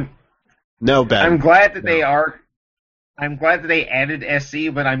 No, Ben. I'm glad that they are. I'm glad that they added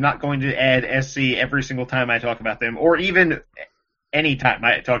SC, but I'm not going to add SC every single time I talk about them, or even any time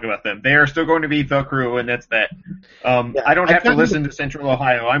I talk about them. They are still going to be the Crew, and that's that. I don't have to listen to Central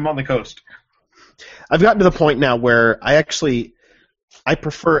Ohio. I'm on the coast. I've gotten to the point now where I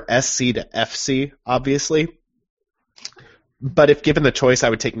prefer SC to FC, obviously. But if given the choice, I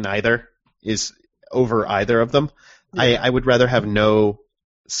would take neither over either of them. Yeah. I would rather have no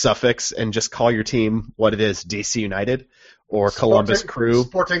suffix and just call your team what it is, DC United or Columbus Crew.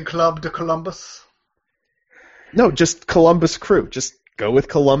 Sporting Club de Columbus. No, just Columbus Crew. Just go with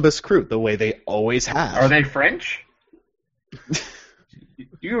Columbus Crew the way they always have. Are they French?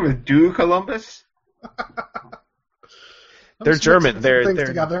 Do Columbus? They're German.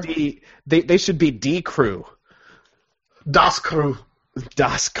 They should be D Crew. Das Crew.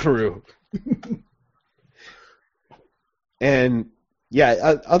 Das Crew. And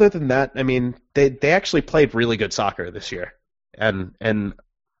yeah, other than that, I mean, they actually played really good soccer this year, and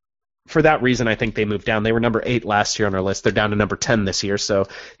for that reason, I think they moved down. They were number 8 last year on our list. They're down to number 10 this year, so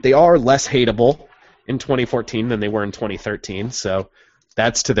they are less hateable in 2014 than they were in 2013. So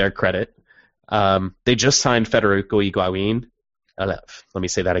that's to their credit. They just signed Federico Higuain. Let me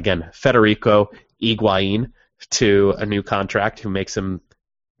say that again. Federico Higuain to a new contract, who makes him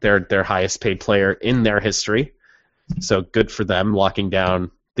their highest paid player in their history. So good for them, locking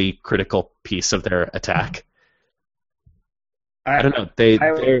down the critical piece of their attack. I don't know.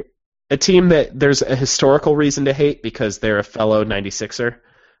 They're a team that there's a historical reason to hate because they're a fellow 96er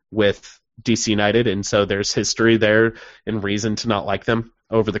with DC United, and so there's history there and reason to not like them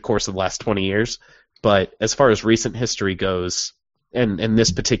over the course of the last 20 years. But as far as recent history goes, and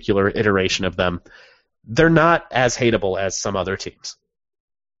this particular iteration of them, they're not as hateable as some other teams.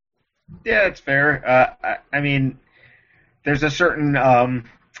 Yeah, it's fair. I mean, there's a certain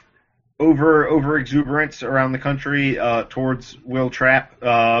over exuberance around the country towards Will Trapp,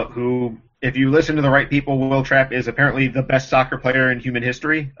 who, if you listen to the right people, Will Trapp is apparently the best soccer player in human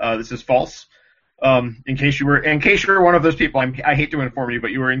history. This is false. In case you were one of those people, I hate to inform you,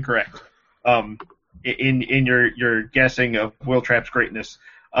 but you were incorrect in your guessing of Will Trapp's greatness.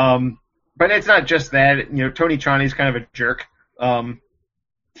 But it's not just that. Tony Chani's kind of a jerk.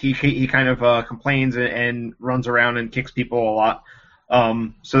 He kind of complains and runs around and kicks people a lot.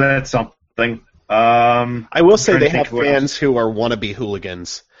 So that's something. I will say they have fans who are wannabe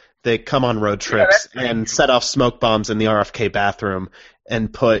hooligans. They come on road trips and set off smoke bombs in the RFK bathroom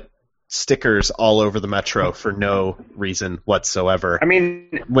and put stickers all over the metro for no reason whatsoever. I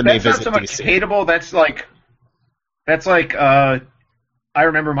mean, when that's they visit not so much DC. hateable. That's like I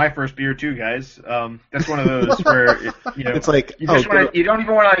remember my first beer too, guys. That's one of those where it's like you don't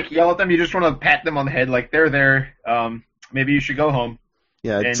even want to yell at them. You just want to pat them on the head, like they're there. Maybe you should go home.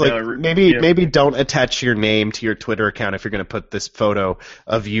 Yeah, it's maybe don't attach your name to your Twitter account if you're going to put this photo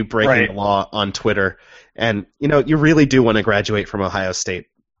of you breaking the law on Twitter. And you really do want to graduate from Ohio State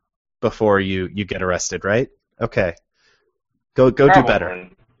before you get arrested, right? Okay, go do better.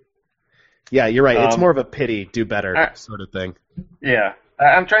 Yeah, you're right. It's more of a pity, do better sort of thing. Yeah,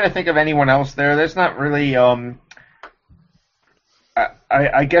 I'm trying to think of anyone else there. There's not really.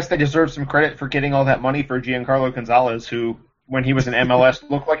 I guess they deserve some credit for getting all that money for Giancarlo Gonzalez, who, when he was in MLS,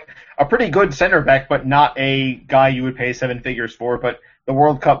 looked like a pretty good center back, but not a guy you would pay 7 figures for. But the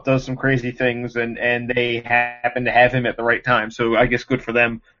World Cup does some crazy things, and they happen to have him at the right time. So I guess good for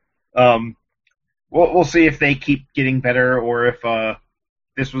them. We'll see if they keep getting better or if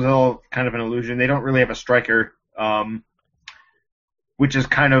this was all kind of an illusion. They don't really have a striker, which is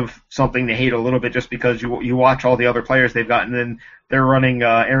kind of something to hate a little bit, just because you watch all the other players they've got, and then they're running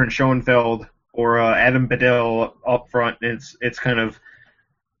Aaron Schoenfeld or Adam Bedell up front. It's kind of,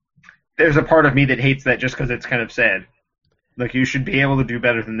 there's a part of me that hates that just because it's kind of sad. Like, you should be able to do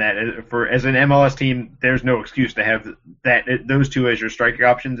better than that. As an MLS team, there's no excuse to have those two as your striker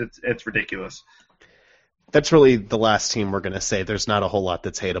options. It's ridiculous. That's really the last team we're going to say. There's not a whole lot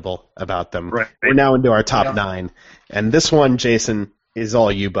that's hateable about them. Right. We're now into our top 9. And this one, Jason, is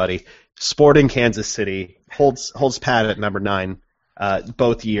all you, buddy. Sporting Kansas City holds pat at number 9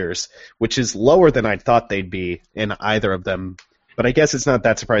 both years, which is lower than I thought they'd be in either of them. But I guess it's not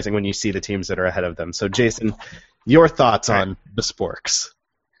that surprising when you see the teams that are ahead of them. So, Jason, your thoughts on the Sporks?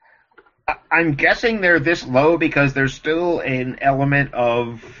 I'm guessing they're this low because there's still an element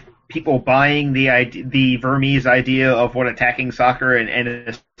of people buying the Vermes idea of what attacking soccer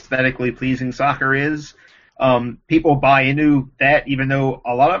and aesthetically pleasing soccer is. People buy into that, even though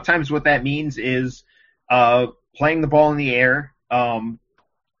a lot of times what that means is playing the ball in the air,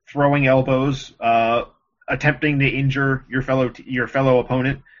 throwing elbows, attempting to injure your fellow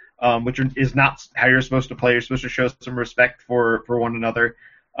opponent, which is not how you're supposed to play. You're supposed to show some respect for one another.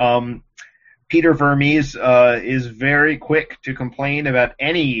 Peter Vermes is very quick to complain about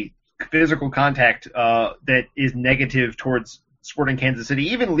any physical contact that is negative towards Sporting Kansas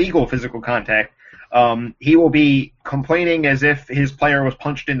City, even legal physical contact. He will be complaining as if his player was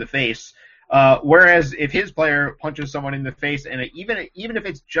punched in the face. Whereas if his player punches someone in the face, and even if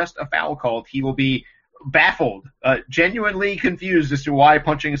it's just a foul called, he will be baffled, genuinely confused as to why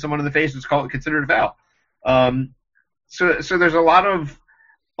punching someone in the face is considered a foul. So there's a lot of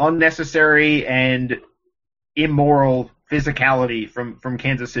unnecessary and immoral physicality from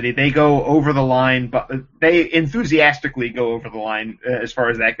Kansas City. They go over the line, but they enthusiastically go over the line as far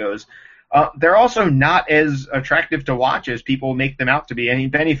as that goes. They're also not as attractive to watch as people make them out to be. I mean,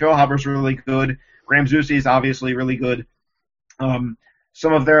 Benny Feilhaber's really good. Graham Zusi is obviously really good. A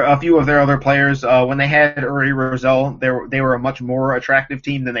few of their other players, when they had Uri Rosell, they were a much more attractive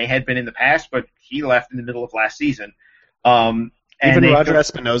team than they had been in the past, but he left in the middle of last season. Even Roger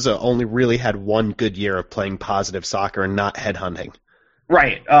Espinoza only really had one good year of playing positive soccer and not headhunting.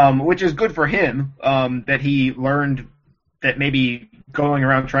 Right, which is good for him, that he learned that maybe going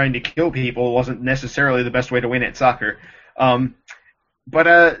around trying to kill people wasn't necessarily the best way to win at soccer.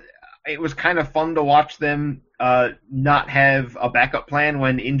 But it was kind of fun to watch them not have a backup plan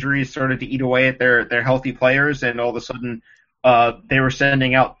when injuries started to eat away at their healthy players, and all of a sudden they were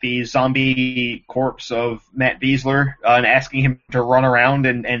sending out the zombie corpse of Matt Besler and asking him to run around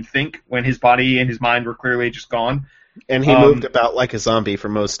and think when his body and his mind were clearly just gone. And he moved about like a zombie for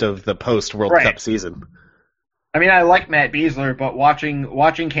most of the post-World Cup season. I mean, I like Matt Besler, but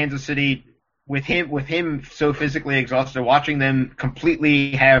watching Kansas City with him so physically exhausted, watching them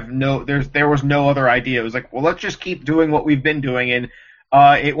completely have there was no other idea. It was like, well, let's just keep doing what we've been doing, and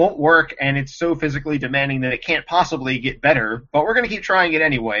it won't work, and it's so physically demanding that it can't possibly get better, but we're going to keep trying it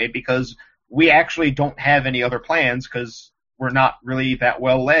anyway because we actually don't have any other plans because we're not really that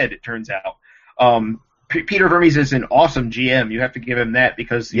well led, it turns out. Peter Vermes is an awesome GM. You have to give him that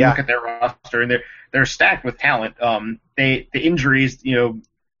because you look at their roster and they're stacked with talent. The injuries,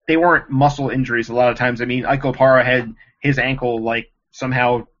 they weren't muscle injuries a lot of times. I mean, Ike Opara had his ankle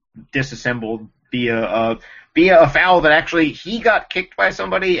somehow disassembled via a foul that actually he got kicked by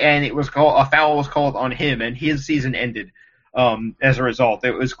somebody, and a foul was called on him, and his season ended as a result.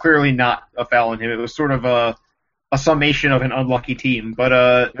 It was clearly not a foul on him. It was sort of a summation of an unlucky team. But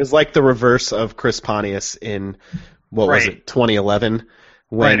it was like the reverse of Chris Pontius in was it, 2011?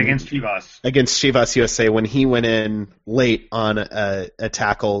 Against Chivas. Against Chivas USA, when he went in late on a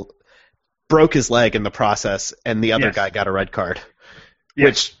tackle, broke his leg in the process, and the other guy got a red card.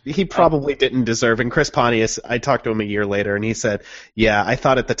 Which he probably didn't deserve. And Chris Pontius, I talked to him a year later, and he said, yeah, I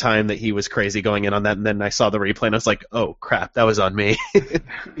thought at the time that he was crazy going in on that, and then I saw the replay, and I was like, oh, crap, that was on me.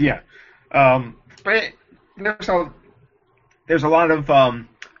 Yeah. But there's a lot of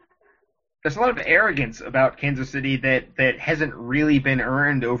arrogance about Kansas City that hasn't really been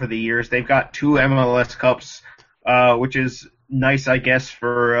earned over the years. They've got 2 MLS Cups, which is nice, I guess,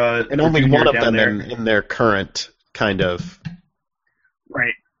 for and only one of them in their current kind of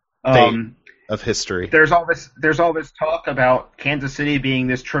of history. There's all this talk about Kansas City being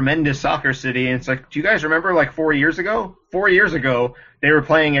this tremendous soccer city, and it's like, do you guys remember 4 years ago? 4 years ago, they were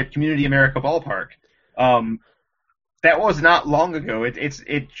playing at Community America Ballpark. That was not long ago.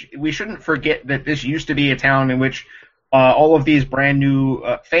 We shouldn't forget that this used to be a town in which all of these brand new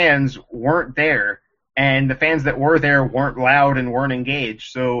fans weren't there, and the fans that were there weren't loud and weren't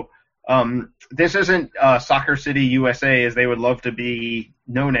engaged. So this isn't Soccer City USA as they would love to be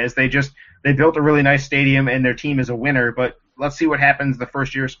known as. They built a really nice stadium and their team is a winner. But let's see what happens the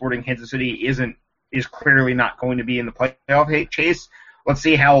first year Sporting Kansas City is clearly not going to be in the playoff chase. Let's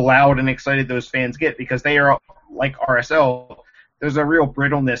see how loud and excited those fans get, because they are like RSL. There's a real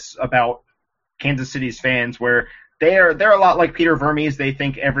brittleness about Kansas City's fans where they're a lot like Peter Vermes. They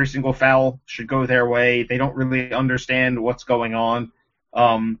think every single foul should go their way. They don't really understand what's going on.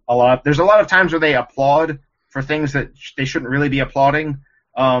 There's a lot of times where they applaud for things that they shouldn't really be applauding,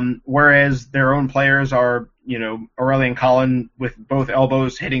 whereas their own players are, Aurelian Collin with both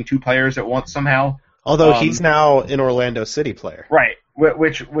elbows hitting 2 players at once somehow. Although he's now an Orlando City player. Right,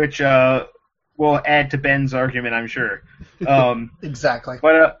 which will add to Ben's argument, I'm sure. Exactly.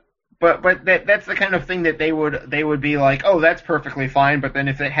 But that's the kind of thing that they would be like, oh, that's perfectly fine. But then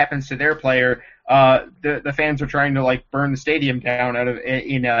if it happens to their player, the fans are trying to burn the stadium down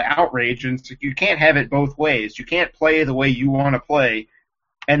in outrage, and so you can't have it both ways. You can't play the way you want to play,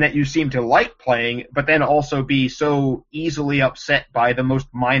 and that you seem to like playing, but then also be so easily upset by the most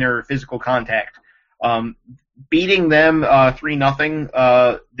minor physical contact. Beating them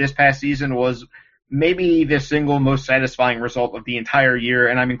 3-0 this past season was maybe the single most satisfying result of the entire year,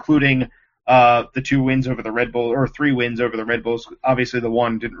 and I'm including the 2 wins over the Red Bull, or 3 wins over the Red Bulls. Obviously, the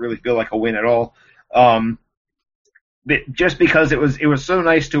one didn't really feel like a win at all. Just because it was so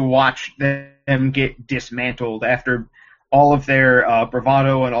nice to watch them get dismantled after all of their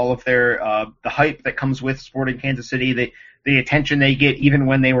bravado and all of their the hype that comes with Sporting Kansas City. The attention they get, even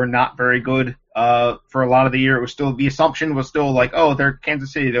when they were not very good for a lot of the year, the assumption was still like, oh, they're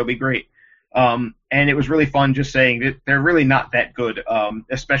Kansas City, they'll be great. And it was really fun just saying that they're really not that good,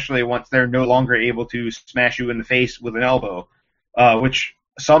 especially once they're no longer able to smash you in the face with an elbow, which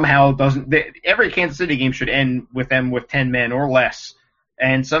somehow doesn't. Every Kansas City game should end with them with 10 men or less,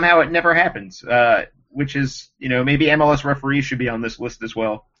 and somehow it never happens. Which is, maybe MLS referees should be on this list as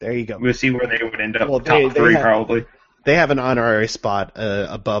well. There you go. We'll see where they would end up. Well, top 3 probably. They have an honorary spot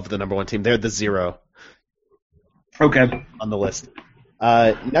above the number 1 team. They're the 0. Okay. On the list.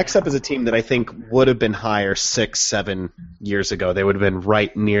 Next up is a team that I think would have been higher 6-7 years ago. They would have been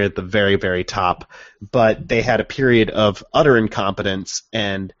right near the very, very top. But they had a period of utter incompetence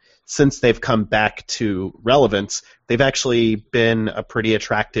and since they've come back to relevance, they've actually been a pretty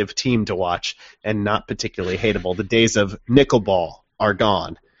attractive team to watch and not particularly hateable. The days of nickel ball are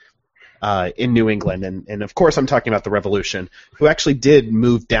gone in New England. And of course I'm talking about the Revolution, who actually did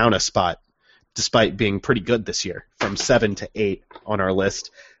move down a spot despite being pretty good this year, from 7 to 8 on our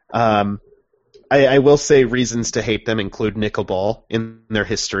list. I will say reasons to hate them include nickel ball in their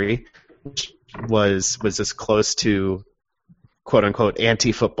history, which was as close to quote-unquote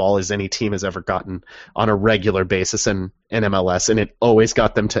anti-football as any team has ever gotten on a regular basis in MLS, and it always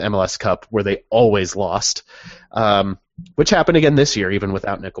got them to MLS Cup, where they always lost, which happened again this year, even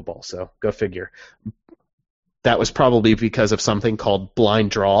without nickel ball, so go figure. That was probably because of something called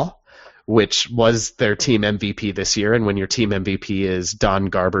blind draw, which was their team MVP this year, and when your team MVP is Don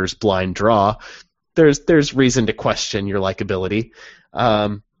Garber's blind draw, there's reason to question your likability.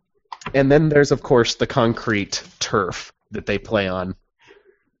 And then there's, of course, the concrete turf that they play on,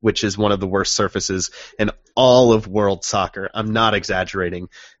 which is one of the worst surfaces in all of world soccer. I'm not exaggerating.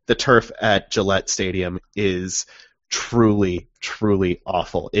 The turf at Gillette Stadium is truly, truly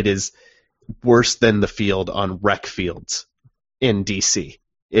awful. It is worse than the field on rec fields in DC.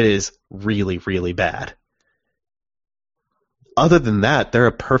 It is really, really bad. Other than that, they're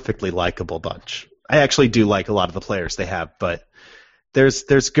a perfectly likable bunch. I actually do like a lot of the players they have, but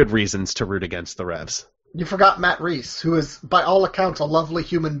there's good reasons to root against the Revs. You forgot Matt Reese, who is, by all accounts, a lovely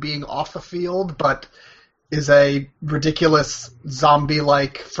human being off the field, but is a ridiculous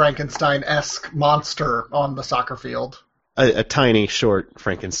zombie-like Frankenstein-esque monster on the soccer field. A tiny, short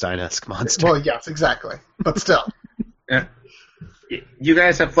Frankenstein-esque monster. Well, yes, exactly. But still. Yeah. You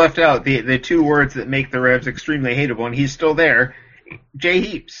guys have left out the two words that make the Revs extremely hateable, and he's still there. Jay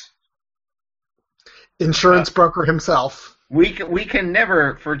Heaps. Insurance broker himself. We can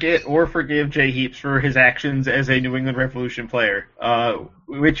never forget or forgive Jay Heaps for his actions as a New England Revolution player,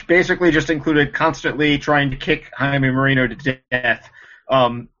 which basically just included constantly trying to kick Jaime Moreno to death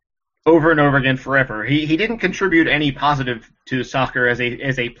over and over again forever. He didn't contribute any positive to soccer as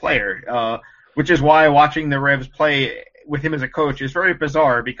a player, which is why watching the Revs play with him as a coach is very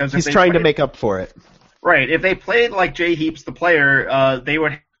bizarre, because he's trying to make up for it. Right. If they played like Jay Heaps, the player, they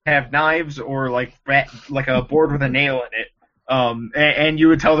would have knives or like a board with a nail in it. And you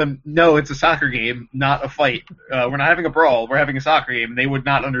would tell them, no, it's a soccer game, not a fight. We're not having a brawl. We're having a soccer game. And they would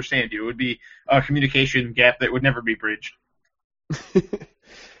not understand you. It would be a communication gap that would never be bridged.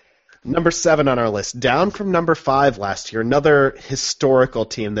 Number 7 on our list, down from number 5 last year, another historical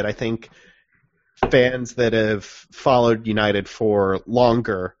team that I think fans that have followed United for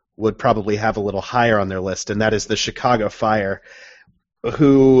longer would probably have a little higher on their list, and that is the Chicago Fire,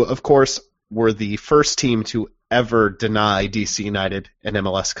 who, of course, were the first team to ever deny DC United an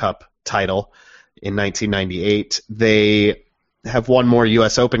MLS Cup title in 1998. They have won more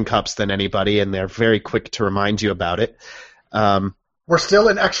U.S. Open Cups than anybody, and they're very quick to remind you about it. We're still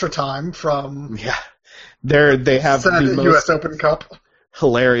in extra time from they have the most U.S. Open Cup.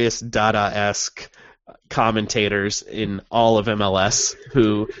 Hilarious Dada-esque commentators in all of MLS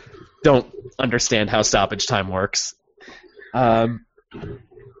who don't understand how stoppage time works.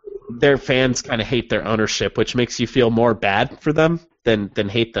 Their fans kind of hate their ownership, which makes you feel more bad for them than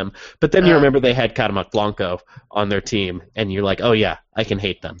hate them. But then you remember they had Catamoc Blanco on their team, and you're like, oh yeah, I can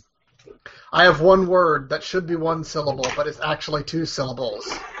hate them. I have one word that should be one syllable, but it's actually 2 syllables.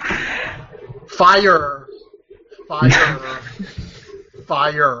 Fire. Fire.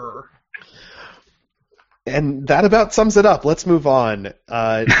 Fire. And that about sums it up. Let's move on.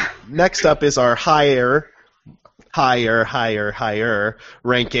 Next up is our higher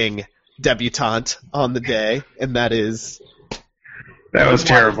ranking debutante on the day, and that is... That was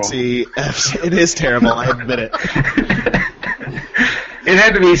terrible. It is terrible, I admit it. It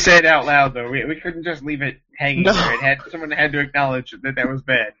had to be said out loud, though. We couldn't just leave it hanging No. there. Someone had to acknowledge that was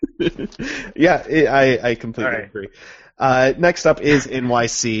bad. Yeah, I completely agree. Next up is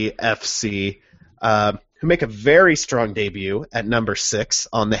NYC FC, who make a very strong debut at number 6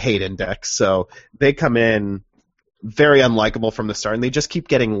 on the hate index. So they come in very unlikable from the start, and they just keep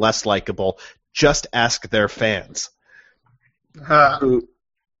getting less likable. Just ask their fans,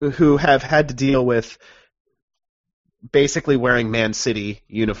 who have had to deal with basically wearing Man City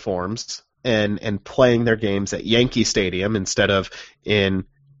uniforms and playing their games at Yankee Stadium instead of in,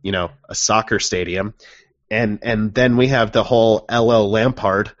 a soccer stadium. And then we have the whole LL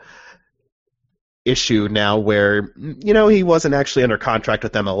Lampard issue now where, he wasn't actually under contract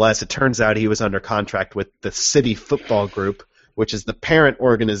with MLS. It turns out he was under contract with the City Football Group, which is the parent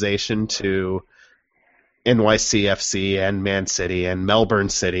organization to NYCFC and Man City and Melbourne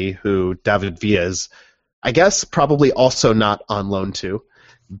City, who David Villa's, I guess, probably also not on loan to.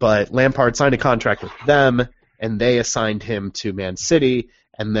 but Lampard signed a contract with them, and they assigned him to Man City,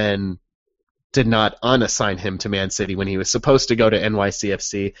 and then did not unassign him to Man City when he was supposed to go to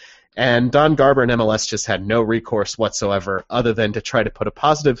NYCFC. And Don Garber and MLS just had no recourse whatsoever other than to try to put a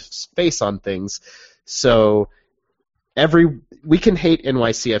positive face on things. So we can hate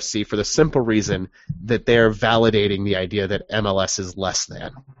NYCFC for the simple reason that they're validating the idea that MLS is less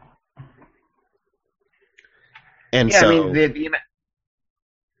than. And Yeah, so I mean,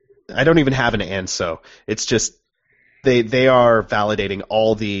 I don't even have an and so. It's just they are validating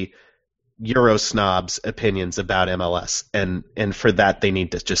all the Euro snobs' opinions about MLS, and for that they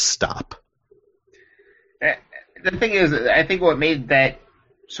need to just stop. the thing is, I think what made that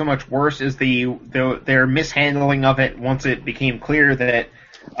so much worse is their mishandling of it once it became clear that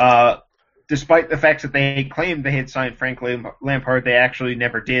despite the fact that they claimed they had signed Frank Lampard, they actually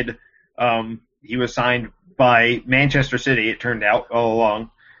never did. He was signed by Manchester City, it turned out, all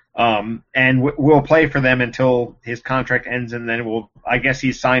along. And will play for them until his contract ends, and then I guess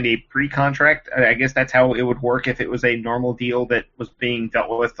he's signed a pre-contract. I guess that's how it would work if it was a normal deal that was being dealt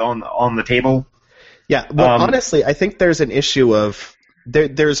with on the table. Yeah, well, honestly, I think there's an issue of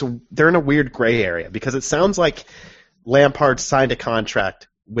they're in a weird gray area, because it sounds like Lampard signed a contract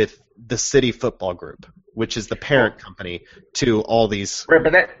with the City Football Group, which is the parent company to all these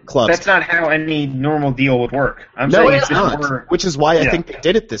clubs. That's not how any normal deal would work. No, it's not. Which is why I think they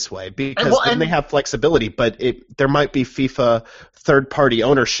did it this way, because then they have flexibility, but there might be FIFA third-party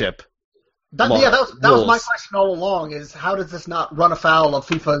ownership. That was my question all along, is how does this not run afoul of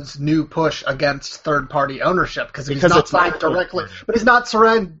FIFA's new push against third-party ownership? Because he's not signed directly, but he's not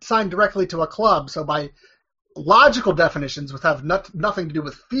signed directly to a club, so by logical definitions would have nothing to do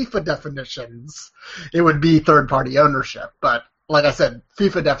with FIFA definitions, it would be third-party ownership. But like I said,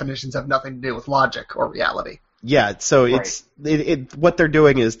 FIFA definitions have nothing to do with logic or reality. Yeah, so what they're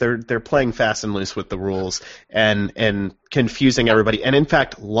doing is they're playing fast and loose with the rules and confusing everybody, and in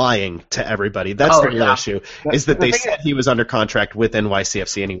fact lying to everybody. That's the real issue, is that they said he was under contract with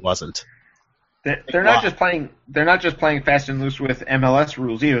NYCFC and he wasn't. They're not just playing fast and loose with MLS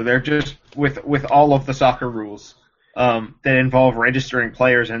rules either. They're just with all of the soccer rules that involve registering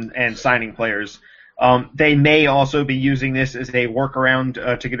players and signing players. They may also be using this as a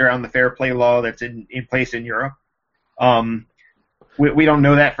workaround to get around the fair play law that's in place in Europe. We don't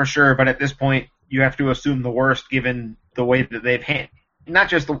know that for sure, but at this point, you have to assume the worst given the way that they've not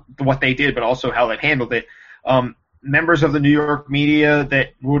just what they did, but also how they've handled it. Members of the New York media that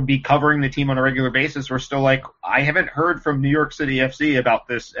would be covering the team on a regular basis were still like, I haven't heard from New York City FC about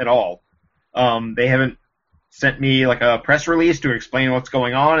this at all. They haven't sent me like a press release to explain what's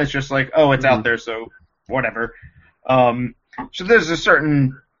going on. It's just like, oh, it's out there, so whatever. So there's a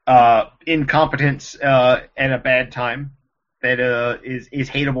certain incompetence at a bad time that is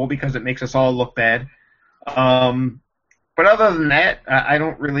hateable because it makes us all look bad. But other than that, I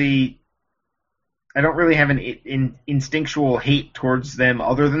don't really have an instinctual hate towards them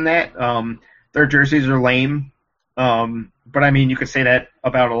other than that. Their jerseys are lame. But I mean, you could say that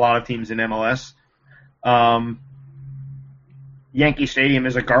about a lot of teams in MLS. Yankee Stadium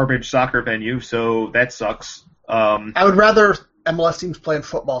is a garbage soccer venue, so that sucks. I would rather MLS teams play in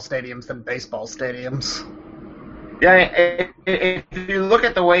football stadiums than baseball stadiums. Yeah, if you look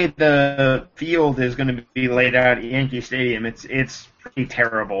at the way the field is going to be laid out at Yankee Stadium, it's pretty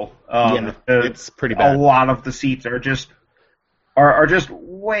terrible. It's pretty bad. A lot of the seats are just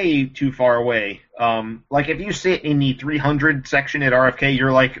way too far away. Like if you sit in the 300 section at RFK,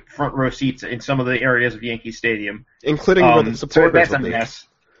 you're like front row seats in some of the areas of Yankee Stadium, including where the supporters will be. Mess.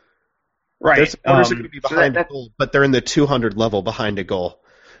 Right. Their supporters are going to be behind a goal, but they're in the 200 level behind a goal,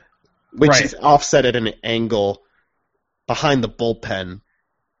 which is offset at an angle behind the bullpen.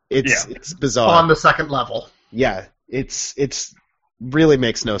 It's bizarre. On the second level. Yeah, it's really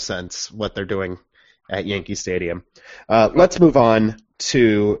makes no sense what they're doing at Yankee Stadium. Let's move on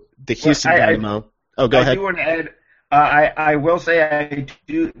to the Houston Dynamo. Go ahead. I do want to add, I will say I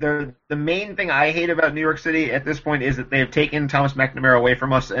do. The main thing I hate about New York City at this point is that they have taken Thomas McNamara away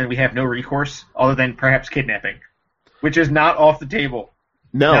from us, and we have no recourse other than perhaps kidnapping, which is not off the table.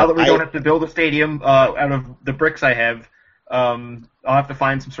 No, now that we don't have to build a stadium out of the bricks I have, I'll have to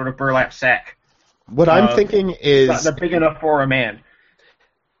find some sort of burlap sack. What I'm thinking is not big enough for a man.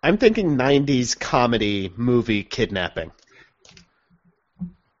 I'm thinking 90s comedy movie kidnapping.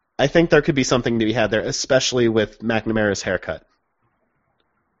 I think there could be something to be had there, especially with McNamara's haircut.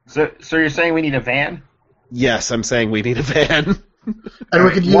 So you're saying we need a van? Yes, I'm saying we need a van. And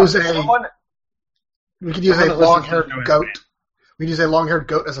we could use a long-haired goat. We could use a long-haired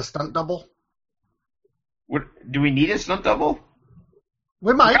goat as a stunt double. Do we need a stunt double?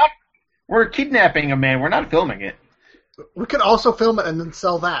 We might. We're kidnapping a man. We're not filming it. We could also film it and then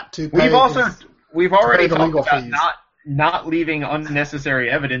sell that to pay We've already the talked legal about fees. not leaving unnecessary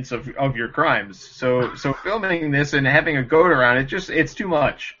evidence of your crimes. So filming this and having a goat around it's too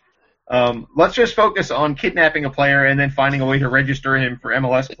much. Let's just focus on kidnapping a player and then finding a way to register him for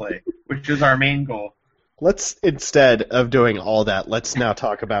MLS play, which is our main goal. Let's, instead of doing all that, let's now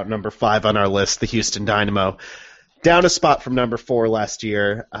talk about number 5 on our list, the Houston Dynamo. Down a spot from number 4 last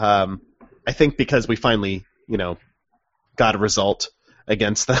year. I think because we finally, got a result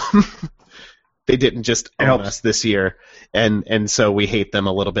against them. They didn't just own us this year, and so we hate them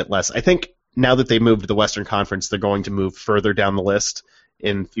a little bit less. I think now that they moved to the Western Conference, they're going to move further down the list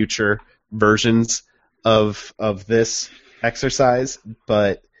in future versions of this exercise,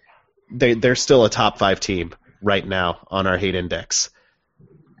 but they're still a top 5 team right now on our hate index.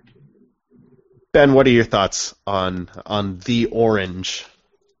 Ben, what are your thoughts on the Orange?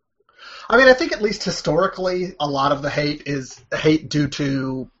 I mean, I think at least historically, a lot of the hate is hate due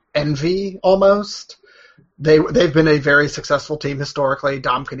to envy, almost. They've been a very successful team historically.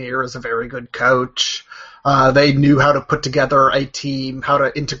 Dom Kinnear is a very good coach. They knew how to put together a team, how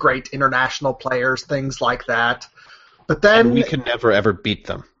to integrate international players, things like that. But then and we could never ever beat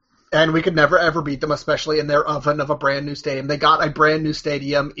them. And we could never ever beat them, especially in their oven of a brand new stadium. They got a brand new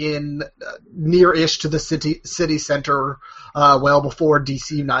stadium in near-ish to the city center, well before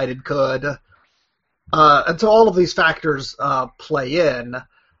DC United could. And so all of these factors play in.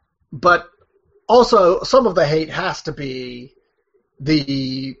 But also, some of the hate has to be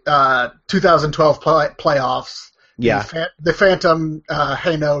the 2012 playoffs. Yeah. The Phantom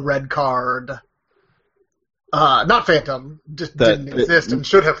Haino red card. Not Phantom, just didn't exist and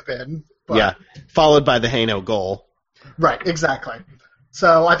should have been. But, yeah, followed by the Haino goal. Right, exactly.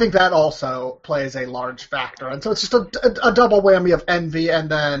 So I think that also plays a large factor. And so it's just a double whammy of envy and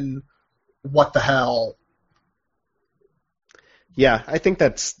then what the hell. Yeah, I think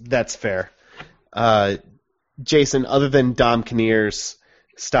that's fair. Jason, other than Dom Kinnear's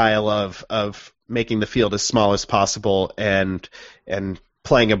style of making the field as small as possible and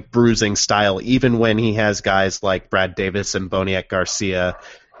playing a bruising style, even when he has guys like Brad Davis and Boniek Garcia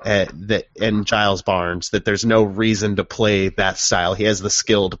and Giles Barnes, that there's no reason to play that style. He has the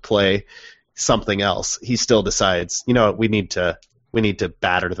skill to play something else. He still decides, we need to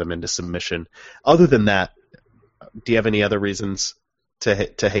batter them into submission. Other than that, do you have any other reasons to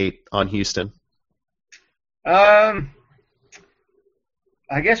hate on Houston? I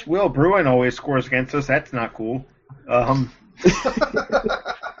guess Will Bruin always scores against us. That's not cool.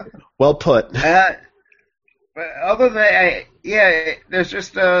 Well put. But other than that, there's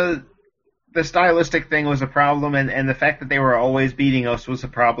just the stylistic thing was a problem, and the fact that they were always beating us was a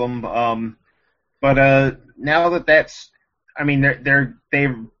problem. But now that's, I mean,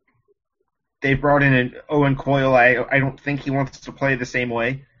 they brought in an Owen Coyle. I don't think he wants to play the same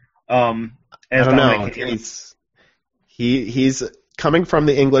way. As I don't know. Dominic. He's coming from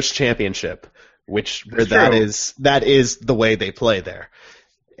the English Championship, that is the way they play there.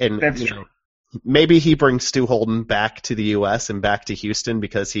 And that's true. Maybe he brings Stu Holden back to the U.S. and back to Houston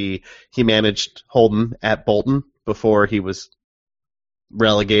because he managed Holden at Bolton before he was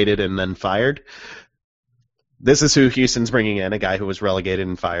relegated and then fired. This is who Houston's bringing in, a guy who was relegated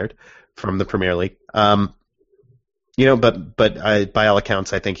and fired from the Premier League. But by all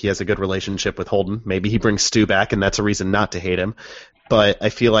accounts, I think he has a good relationship with Holden. Maybe he brings Stu back, and that's a reason not to hate him. But I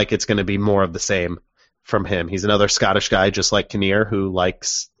feel like it's going to be more of the same from him. He's another Scottish guy, just like Kinnear, who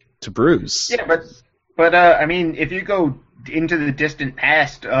likes to bruise. Yeah, but I mean, if you go into the distant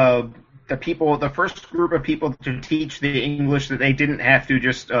past, the first group of people to teach the English that they didn't have to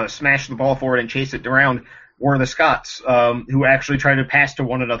just smash the ball forward and chase it around were the Scots, who actually tried to pass to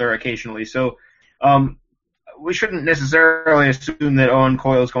one another occasionally. So we shouldn't necessarily assume that Owen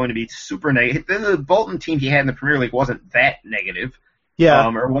Coyle is going to be super negative. The Bolton team he had in the Premier League wasn't that negative.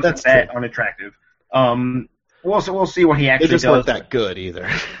 Yeah, or wasn't that true. Unattractive. We'll see what he actually does. They just does. weren't that good either.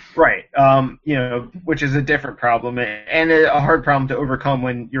 Right. Which is a different problem and a hard problem to overcome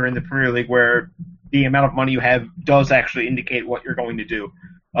when you're in the Premier League, where the amount of money you have does actually indicate what you're going to do.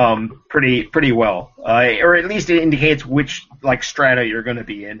 Pretty well, or at least it indicates which strata you're going to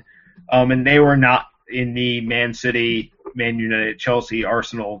be in. And they were not in the Man City, Man United, Chelsea,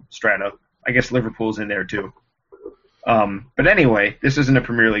 Arsenal strata. I guess Liverpool's in there too. But anyway, this isn't a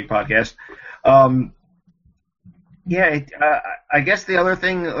Premier League podcast. I guess the other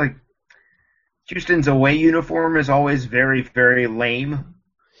thing, Houston's away uniform is always very, very lame.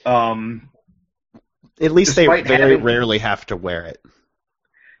 At least they very rarely have to wear it.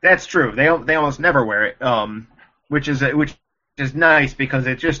 That's true. They almost never wear it, which is is nice because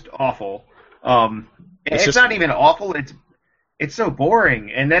it's just awful. It's just not even awful. It's so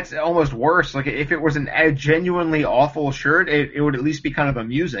boring, and that's almost worse. Like if it was a genuinely awful shirt, it would at least be kind of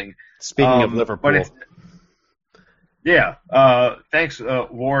amusing. Speaking of Liverpool, but thanks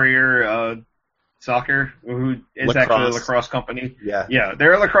Warrior Soccer, who is actually a lacrosse company. Yeah,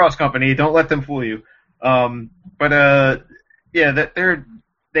 they're a lacrosse company. Don't let them fool you. That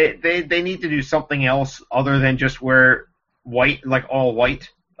they need to do something else other than just wear white, like all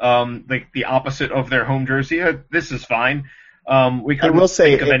white. Like the opposite of their home jersey. This is fine. We couldn't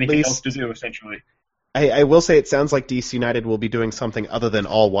think of anything else to do, essentially. I will say it sounds like DC United will be doing something other than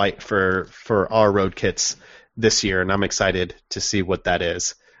all white for our road kits this year, and I'm excited to see what that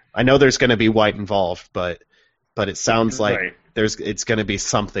is. I know there's going to be white involved, but it sounds like it's going to be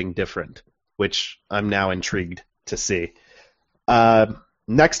something different, which I'm now intrigued to see.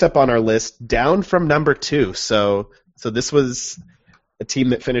 Next up on our list, down from number 2. So this was a team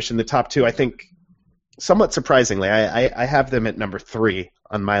that finished in the top 2. I think somewhat surprisingly, I have them at number 3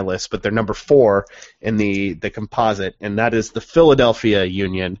 on my list, but they're number 4 in the composite, and that is the Philadelphia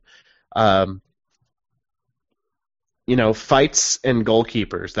Union. Fights and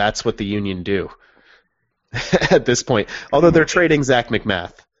goalkeepers, that's what the Union do at this point. Although they're trading Zach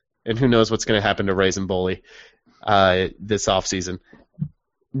McMath, and who knows what's going to happen to Raisin Boley this offseason.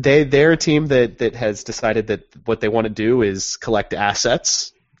 They're a team that has decided that what they want to do is collect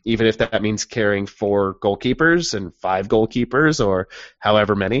assets, even if that means carrying 4 goalkeepers and 5 goalkeepers or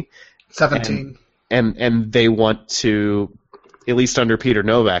however many. 17. And they want to, at least under Peter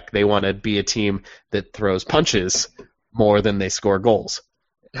Novak, they want to be a team that throws punches more than they score goals.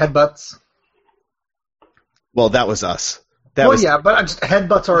 Headbutts. Well, that was us. But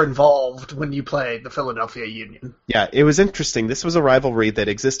headbutts are involved when you play the Philadelphia Union. Yeah, it was interesting. This was a rivalry that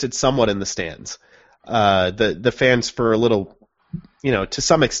existed somewhat in the stands. The fans, for a little, to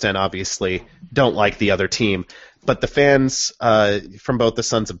some extent, obviously, don't like the other team. But the fans from both the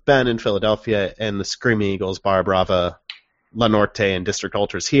Sons of Ben in Philadelphia and the Screaming Eagles, Barra Brava, La Norte, and District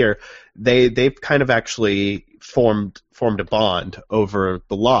Ultras here, they've kind of actually formed a bond over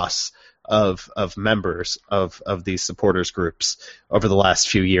the loss of members of these supporters groups over the last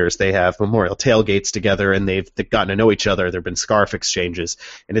few years. They have memorial tailgates together, and they've gotten to know each other. There have been scarf exchanges,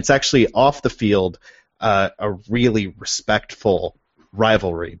 and it's actually off the field a really respectful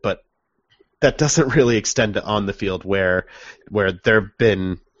rivalry. But that doesn't really extend to on the field, where there have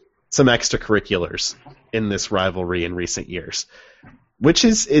been some extracurriculars in this rivalry in recent years, which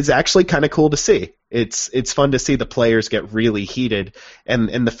is actually kind of cool to see. It's fun to see the players get really heated,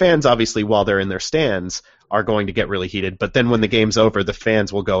 and the fans, obviously, while they're in their stands, are going to get really heated. But then when the game's over, the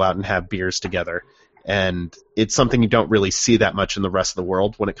fans will go out and have beers together, and it's something you don't really see that much in the rest of the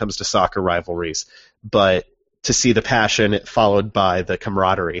world when it comes to soccer rivalries. But to see the passion followed by the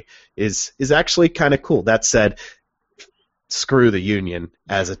camaraderie is actually kind of cool. That said, screw the Union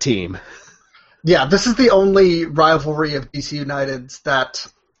as a team. Yeah, this is the only rivalry of DC United's that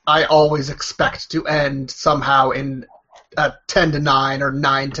I always expect to end somehow in 10-9 or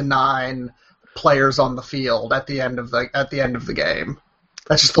 9-9 players on the field at the end of the game.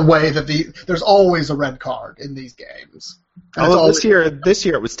 That's just the way that there's always a red card in these games. This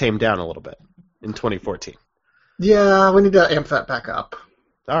year it was tamed down a little bit in 2014. Yeah, we need to amp that back up.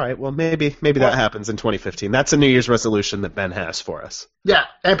 All right, well, maybe that happens in 2015. That's a New Year's resolution that Ben has for us. Yeah,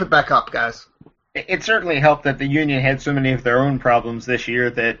 amp it back up, guys. It certainly helped that the Union had so many of their own problems this year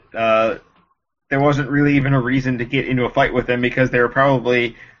that there wasn't really even a reason to get into a fight with them, because they were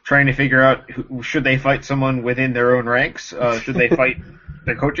probably trying to figure out should they fight someone within their own ranks, should they fight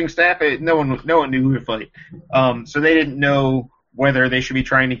their coaching staff. No one knew who to fight, so they didn't know whether they should be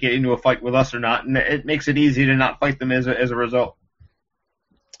trying to get into a fight with us or not, and it makes it easy to not fight them as a result.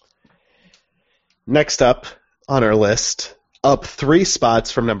 Next up on our list, up 3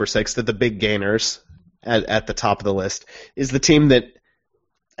 spots from number 6 to the big gainers at the top of the list, is the team that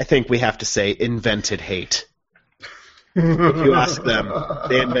I think we have to say invented hate. If you ask them,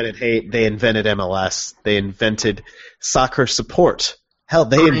 they invented hate, they invented MLS, they invented soccer support. Hell,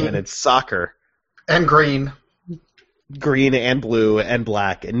 they invented soccer. And green. Green and blue and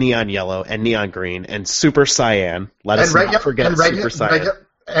black and neon yellow and neon green and super cyan. Let us not forget super cyan.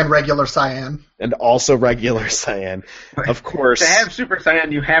 And regular cyan. And also regular cyan. Of course. To have super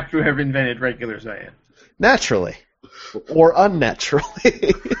cyan, you have to have invented regular cyan. Naturally. Or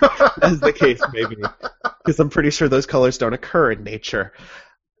unnaturally, as the case may be. Because I'm pretty sure those colors don't occur in nature.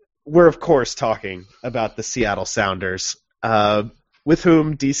 We're, of course, talking about the Seattle Sounders, with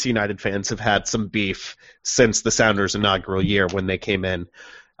whom DC United fans have had some beef since the Sounders' inaugural year when they came in,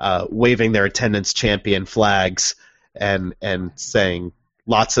 waving their attendance champion flags and saying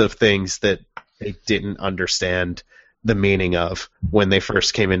lots of things that they didn't understand the meaning of when they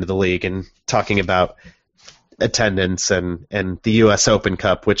first came into the league, and talking about attendance and the U.S. Open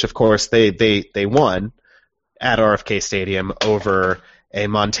Cup, which of course they won at RFK Stadium over a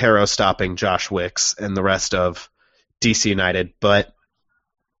Montero stopping Josh Wicks and the rest of DC United. But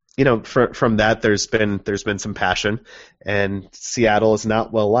from that, there's been some passion, and Seattle is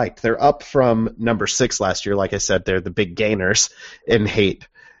not well liked. They're up from number 6 last year. Like I said, they're the big gainers in hate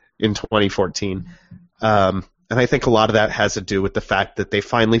in 2014. And I think a lot of that has to do with the fact that they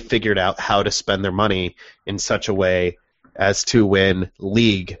finally figured out how to spend their money in such a way as to win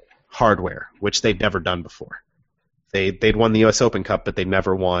league hardware, which they'd never done before. They'd won the U.S. Open Cup, but they'd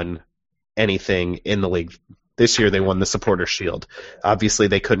never won anything in the league. This year they won the Supporters' Shield. Obviously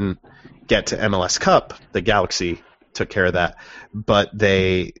they couldn't get to MLS Cup. The Galaxy took care of that. But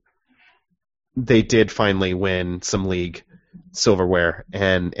they did finally win some league silverware,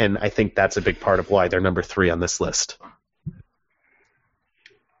 and I think that's a big part of why they're number 3 on this list.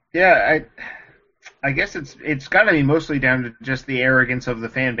 Yeah, I guess it's got to be mostly down to just the arrogance of the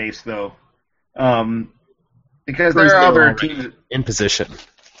fan base, though, because there are other teams in position.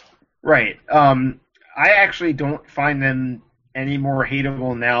 Right. I actually don't find them any more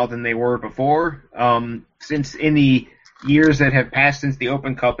hateable now than they were before. Since in the years that have passed since the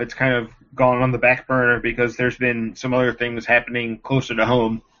Open Cup, it's kind of gone on the back burner because there's been some other things happening closer to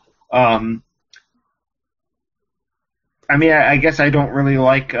home. I mean, I guess I don't really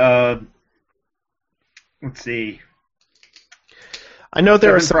like. Let's see. I know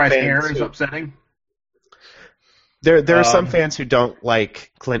there Kevin are some Price fans hair is who, upsetting. there are some fans who don't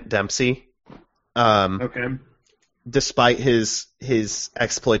like Clint Dempsey. Okay. Despite his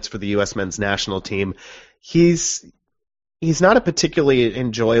exploits for the U.S. men's national team, he's not a particularly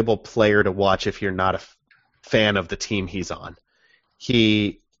enjoyable player to watch if you're not a fan of the team he's on.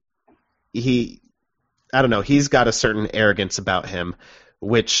 I don't know, he's got a certain arrogance about him,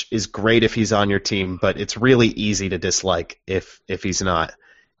 which is great if he's on your team, but it's really easy to dislike if he's not.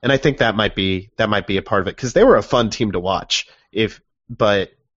 And I think that might be a part of it, because they were a fun team to watch.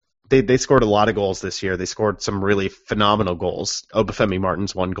 But they scored a lot of goals this year. They scored some really phenomenal goals. Obafemi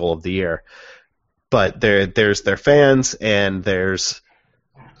Martin's one goal of the year. But there's their fans, and there's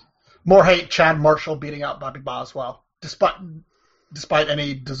more hate. Chad Marshall beating out Bobby Boswell, despite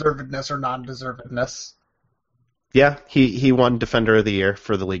any deservedness or non-deservedness. Yeah, he won Defender of the Year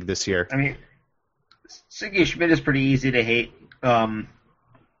for the league this year. I mean, Sigi Schmidt is pretty easy to hate.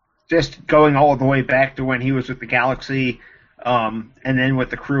 Just going all the way back to when he was with the Galaxy, and then with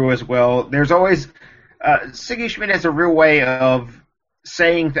the Crew as well. There's always Sigi Schmidt has a real way of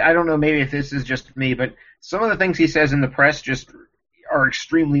saying, I don't know, maybe if this is just me, but some of the things he says in the press just are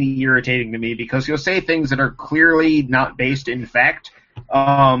extremely irritating to me, because he'll say things that are clearly not based in fact.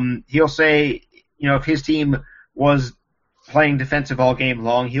 He'll say, if his team was playing defensive all game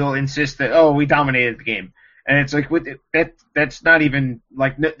long, he'll insist that, we dominated the game. And it's like, that's not even,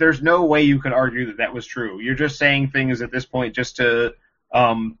 like, there's no way you can argue that was true. You're just saying things at this point just to,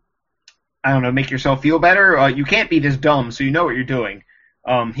 make yourself feel better. You can't be this dumb, so you know what you're doing.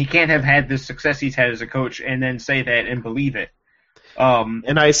 He can't have had the success he's had as a coach and then say that and believe it.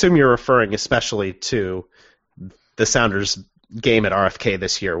 And I assume you're referring especially to the Sounders game at RFK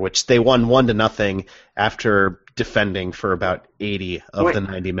this year, which they won 1-0 after defending for about 80 of the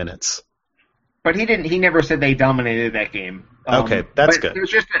 90 minutes. But he never said they dominated that game. Okay, that's good.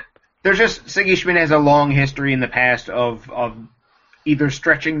 There's just Sigi Schmidt has a long history in the past of either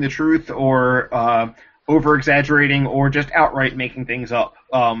stretching the truth or over-exaggerating or just outright making things up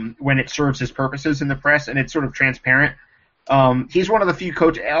when it serves his purposes in the press, and it's sort of transparent. He's one of the few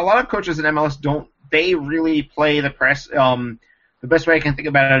coaches. A lot of coaches in MLS don't. They really play the press. The best way I can think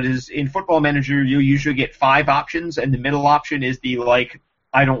about it is in Football Manager, you usually get 5 options, and the middle option is the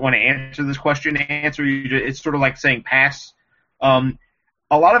I don't want to answer this question answer. It's sort of like saying pass. A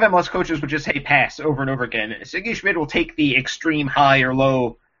lot of MLS coaches would just say pass over and over again. Sigi Schmidt will take the extreme high or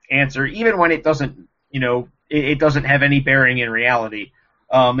low answer, even when it doesn't, it doesn't have any bearing in reality.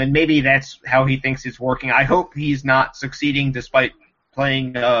 And maybe that's how he thinks it's working. I hope he's not succeeding despite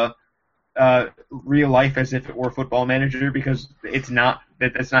playing real life as if it were Football Manager, because it's not.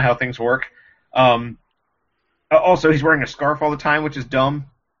 That's not how things work. Also, he's wearing a scarf all the time, which is dumb.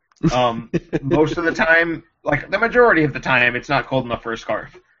 Most of the time, like the majority of the time, it's not cold enough for a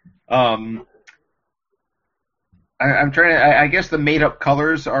scarf. I'm trying to. I guess the made-up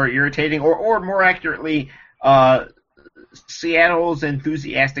colors are irritating, or more accurately, Seattle's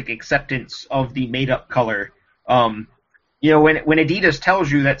enthusiastic acceptance of the made-up color. when Adidas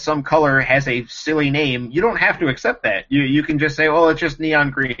tells you that some color has a silly name, you don't have to accept that. You can just say, oh, it's just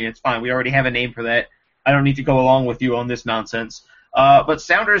neon green. It's fine. We already have a name for that. I don't need to go along with you on this nonsense. But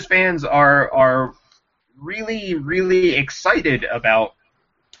Sounders fans are really, really excited about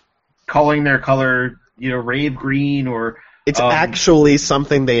calling their color, rave green or... It's actually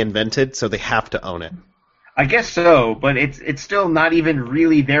something they invented, so they have to own it. I guess so, but it's still not even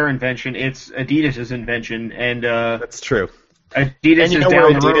really their invention. It's Adidas' invention, and that's true. Adidas and you is know down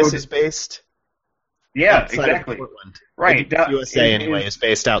where the Adidas road. Is based? Yeah, Outside exactly. Of Portland. Right. Adidas USA anyway is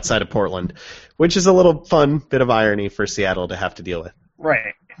based outside of Portland, which is a little fun bit of irony for Seattle to have to deal with.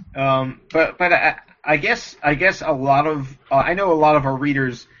 Right. But I guess a lot of I know a lot of our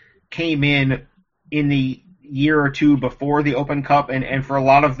readers came in the year or two before the Open Cup, and for a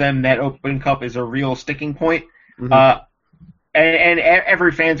lot of them, that Open Cup is a real sticking point. Mm-hmm. And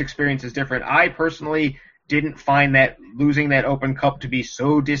every fan's experience is different. I personally didn't find that losing that Open Cup to be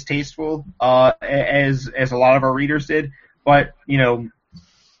so distasteful as a lot of our readers did. But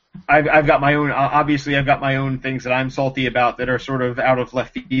I've got my own. Obviously, I've got my own things that I'm salty about that are sort of out of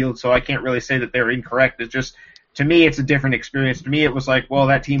left field. So I can't really say that they're incorrect. It's just, to me, it's a different experience. To me, it was like, well,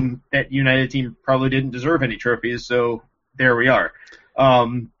 that United team probably didn't deserve any trophies, so there we are.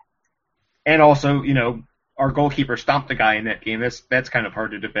 And also, our goalkeeper stomped the guy in that game. That's kind of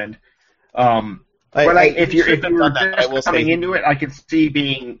hard to defend. If you were just coming into it, I could see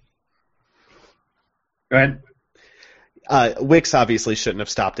being. Go ahead. Wicks obviously shouldn't have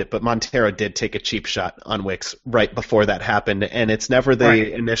stopped it, but Montero did take a cheap shot on Wicks right before that happened, and it's never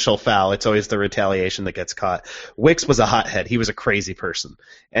the initial foul. It's always the retaliation that gets caught. Wicks was a hothead. He was a crazy person,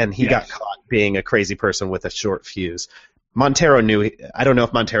 and he got caught being a crazy person with a short fuse. Montero knew – I don't know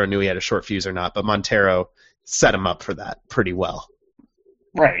if Montero knew he had a short fuse or not, but Montero set him up for that pretty well.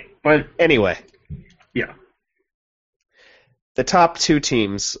 Right, but – anyway. Yeah. The top two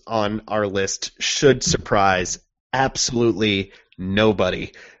teams on our list should surprise absolutely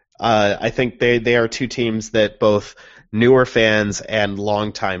nobody. I think they are two teams that both newer fans and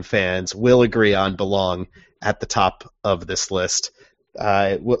longtime fans will agree on belong at the top of this list.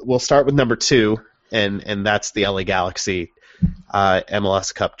 We'll start with number 2, and that's the LA Galaxy,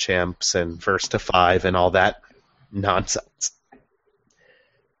 MLS Cup champs and first to 5 and all that nonsense.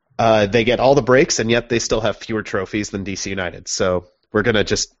 They get all the breaks, and yet they still have fewer trophies than DC United. So we're going to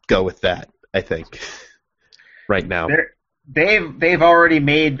just go with that, I think, right now. They've already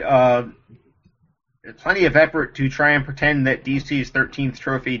made plenty of effort to try and pretend that DC's 13th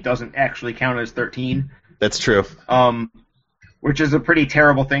trophy doesn't actually count as 13. That's true. Which is a pretty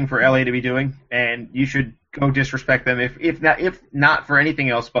terrible thing for LA to be doing, and you should go disrespect them if not for anything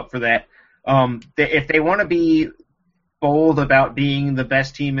else, but for that. If they want to be bold about being the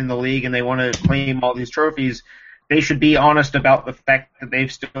best team in the league and they want to claim all these trophies, they should be honest about the fact that they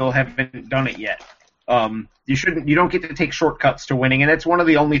still haven't done it yet. You don't get to take shortcuts to winning, and that's one of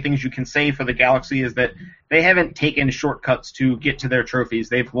the only things you can say for the Galaxy is that they haven't taken shortcuts to get to their trophies.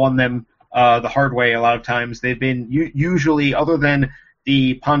 They've won them the hard way a lot of times. They've been usually, other than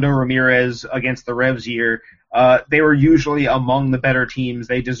the Pando Ramirez against the Revs year, they were usually among the better teams.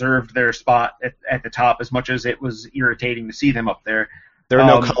 They deserved their spot at the top as much as it was irritating to see them up there. There are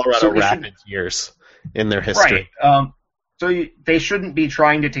no Colorado Rapids years in their history. Right. So they shouldn't be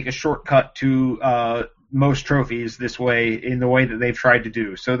trying to take a shortcut to most trophies this way in the way that they've tried to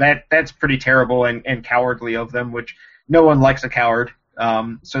do. So that's pretty terrible and cowardly of them, which no one likes a coward.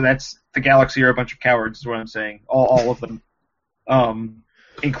 So that's the Galaxy are a bunch of cowards is what I'm saying. All of them.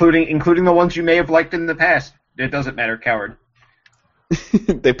 Including the ones you may have liked in the past. It doesn't matter, coward.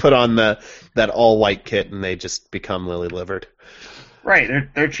 They put on that all-white kit and they just become lily-livered. Right,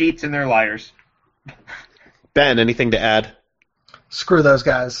 they're cheats and they're liars. Ben, anything to add? Screw those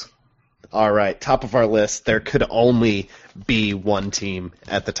guys. All right, top of our list. There could only be one team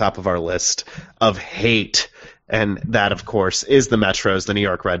at the top of our list of hate, and that, of course, is the Metros, the New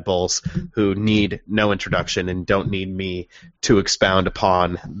York Red Bulls, who need no introduction and don't need me to expound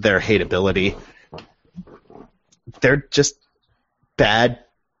upon their hateability. They're just bad,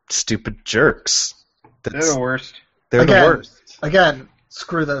 stupid jerks. They're the worst. They're the worst. Again,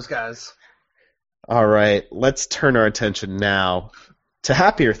 screw those guys. All right, let's turn our attention now to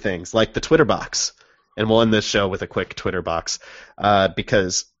happier things like the Twitter box. And we'll end this show with a quick Twitter box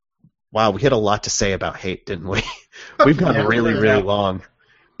because, wow, we had a lot to say about hate, didn't we? We've gone really, really long.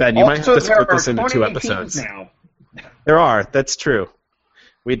 Ben, you might have to split this into 2 episodes. Now. There are. That's true.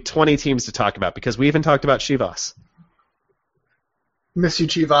 We had 20 teams to talk about because we even talked about Chivas. Miss you,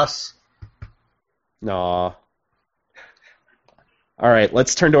 Chivas. Aw. All right,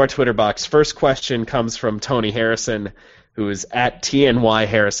 let's turn to our Twitter box. First question comes from Tony Harrison. who is at TNY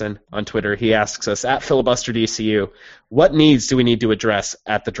Harrison on Twitter. He asks us, at FilibusterDCU, what needs do we need to address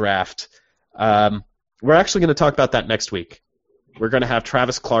at the draft? We're actually going to talk about that next week. We're going to have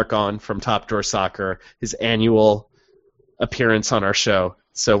Travis Clark on from Top Drawer Soccer, his annual appearance on our show.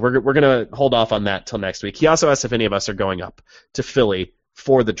 So we're going to hold off on that till next week. He also asked if any of us are going up to Philly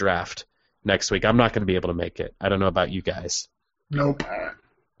for the draft next week. I'm not going to be able to make it. I don't know about you guys. Nope.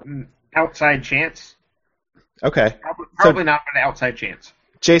 Outside chance. Okay. Probably not an outside chance.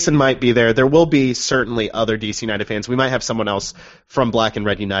 Jason might be there. There will be certainly other DC United fans. We might have someone else from Black and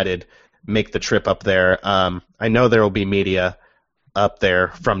Red United make the trip up there. I know there will be media up there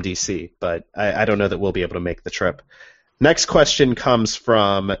from DC, but I don't know that we'll be able to make the trip. Next question comes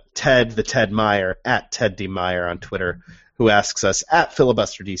from Ted, the Ted Meyer, at Ted D. Meyer on Twitter, who asks us, at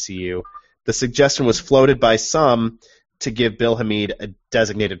FilibusterDCU, the suggestion was floated by some to give Bill Hamid a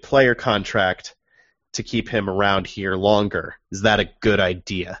designated player contract to keep him around here longer. Is that a good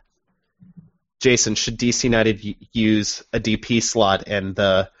idea? Jason, should DC United use a DP slot and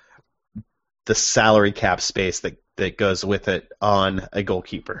the salary cap space that goes with it on a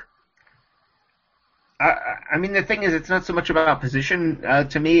goalkeeper? I mean, the thing is, it's not so much about position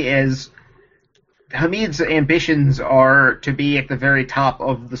to me as Hamid's ambitions are to be at the very top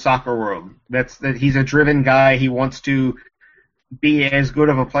of the soccer world. That he's a driven guy. He wants to be as good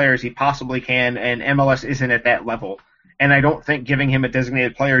of a player as he possibly can, and MLS isn't at that level. And I don't think giving him a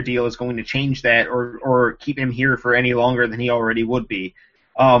designated player deal is going to change that or keep him here for any longer than he already would be.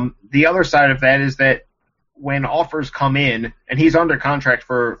 The other side of that is that when offers come in, and he's under contract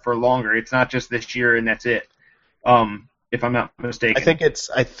for longer, it's not just this year and that's it, if I'm not mistaken.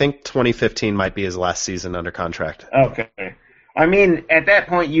 I think 2015 might be his last season under contract. Okay. I mean, at that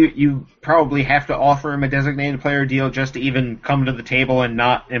point, you probably have to offer him a designated player deal just to even come to the table and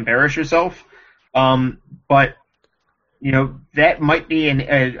not embarrass yourself. But, you know, that might be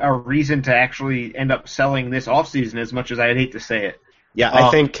a reason to actually end up selling this offseason, as much as I'd hate to say it. Yeah,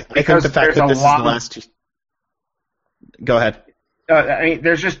 I think the fact that this is the last... Go ahead. I mean,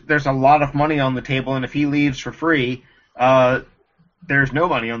 there's a lot of money on the table, and if he leaves for free, there's no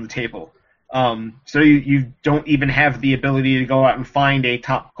money on the table. So you don't even have the ability to go out and find a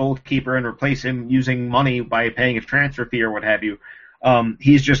top goalkeeper and replace him using money by paying a transfer fee or what have you.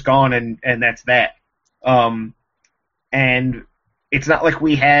 He's just gone, and that's that. And it's not like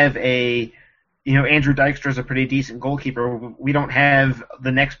we have Andrew Dykstra's a pretty decent goalkeeper. We don't have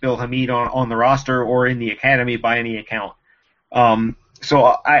the next Bill Hamid on the roster or in the academy by any account.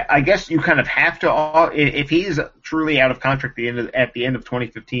 So I guess you kind of have to, if he's truly out of contract at the end of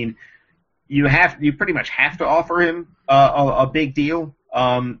 2015, you pretty much have to offer him a big deal.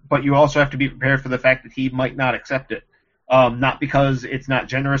 But you also have to be prepared for the fact that he might not accept it. Not because it's not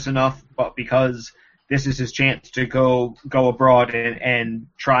generous enough, but because this is his chance to go abroad and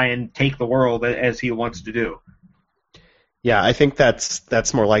try and take the world as he wants to do. Yeah, I think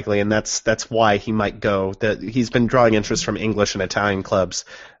that's more likely, and that's why he might go. He's been drawing interest from English and Italian clubs,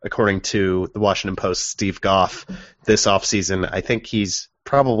 according to the Washington Post's Steve Goff, this offseason. I think he's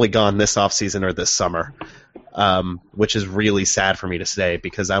probably gone this offseason or this summer, which is really sad for me to say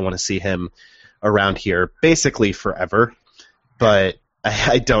because I want to see him around here basically forever. But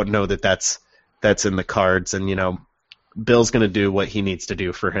I don't know that that's in the cards, and Bill's going to do what he needs to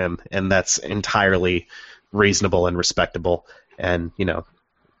do for him, and that's entirely reasonable and respectable. And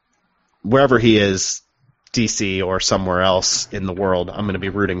wherever he is, DC or somewhere else in the world, I'm going to be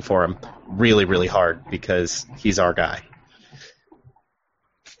rooting for him really, really hard because he's our guy.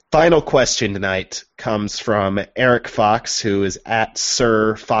 Final question tonight comes from Eric Fox, who is at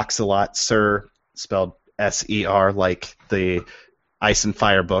Sir Fox-a-lot, Sir spelled S-E-R, like the Ice and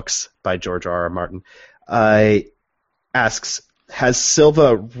Fire books by George R.R. Martin. Asks, has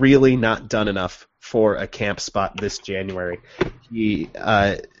Silva really not done enough for a camp spot this January? He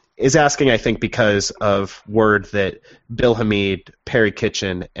is asking, I think, because of word that Bill Hamid, Perry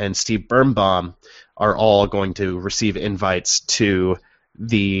Kitchen, and Steve Birnbaum are all going to receive invites to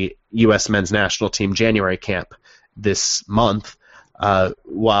the U.S. men's national team January camp this month,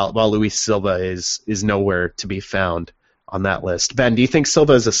 while Luis Silva is nowhere to be found on that list. Ben, do you think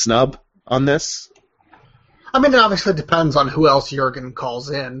Silva is a snub on this? I mean, it obviously depends on who else Jurgen calls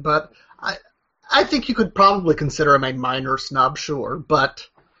in, but I think you could probably consider him a minor snub, sure, but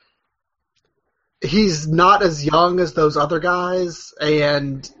he's not as young as those other guys,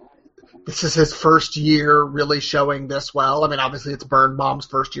 and this is his first year really showing this well. I mean, obviously it's Birnbaum's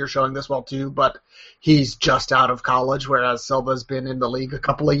first year showing this well too, but he's just out of college, whereas Silva's been in the league a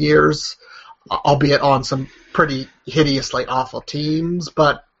couple of years, albeit on some pretty hideously awful teams,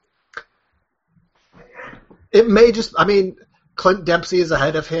 but It may just, I mean, Clint Dempsey is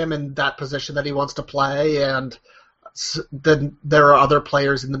ahead of him in that position that he wants to play, and then there are other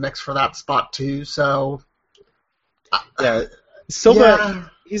players in the mix for that spot too. So, yeah, Silva, yeah.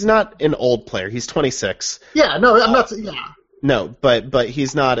 He's not an old player. He's 26. Yeah, no, I'm not. Yeah, No, but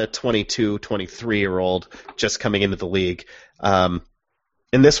he's not a 22, 23-year-old just coming into the league. And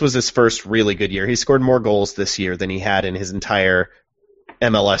this was his first really good year. He scored more goals this year than he had in his entire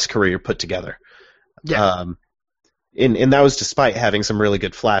MLS career put together. yeah. And that was despite having some really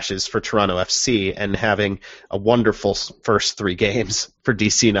good flashes for Toronto FC and having a wonderful first 3 games for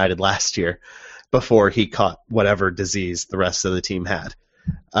DC United last year before he caught whatever disease the rest of the team had.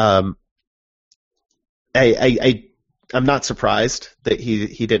 I'm not surprised that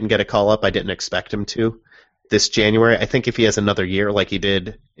he didn't get a call-up. I didn't expect him to this January. I think if he has another year like he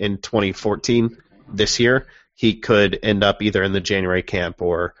did in 2014 this year, he could end up either in the January camp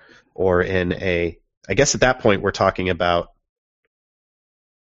or in a... I guess at that point we're talking about...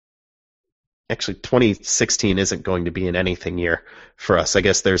 Actually, 2016 isn't going to be an anything year for us. I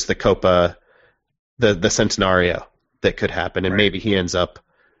guess there's the Copa, the Centenario that could happen, and maybe he ends up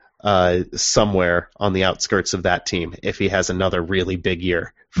somewhere on the outskirts of that team if he has another really big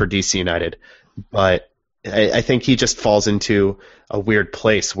year for DC United. But I think he just falls into a weird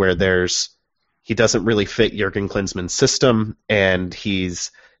place where he doesn't really fit Jurgen Klinsmann's system, and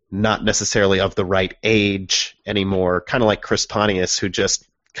he's not necessarily of the right age anymore, kind of like Chris Pontius, who just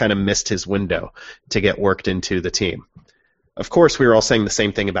kind of missed his window to get worked into the team. Of course, we were all saying the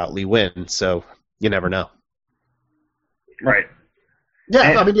same thing about Lee Nguyen, so you never know. Right.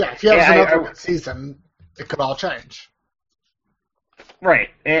 Yeah, And- I mean, yeah, if he has yeah, another good season, it could all change. Right,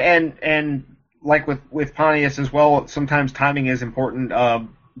 and like with Pontius as well, sometimes timing is important.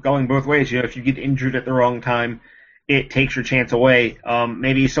 Going both ways. If you get injured at the wrong time, it takes your chance away.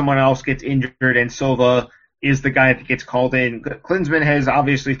 Maybe someone else gets injured and Silva is the guy that gets called in. Klinsmann has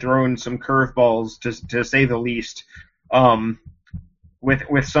obviously thrown some curveballs, to say the least,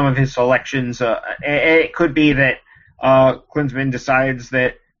 with some of his selections. It could be that Klinsmann decides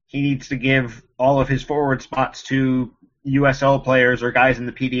that he needs to give all of his forward spots to USL players or guys in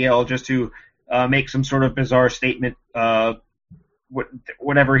the PDL just to make some sort of bizarre statement,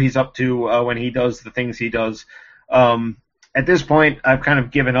 whatever he's up to when he does the things he does. At this point, I've kind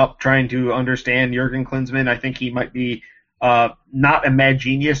of given up trying to understand Jurgen Klinsmann. I think he might be not a mad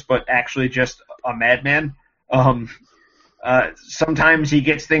genius, but actually just a madman. Sometimes he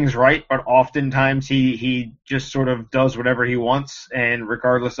gets things right, but oftentimes he just sort of does whatever he wants, and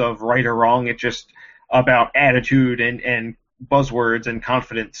regardless of right or wrong, it's just about attitude and buzzwords and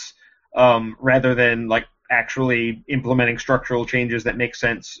confidence, rather than like actually implementing structural changes that make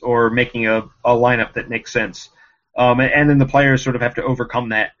sense or making a lineup that makes sense. And then the players sort of have to overcome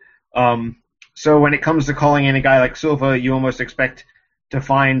that. So when it comes to calling in a guy like Silva, you almost expect to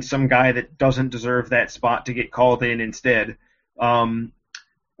find some guy that doesn't deserve that spot to get called in instead.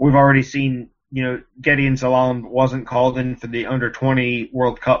 We've already seen, Gideon Salam wasn't called in for the Under-20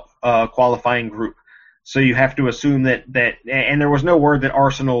 World Cup qualifying group. So you have to assume that, and there was no word that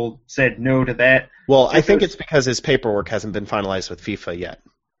Arsenal said no to that. Well, I think it's because his paperwork hasn't been finalized with FIFA yet.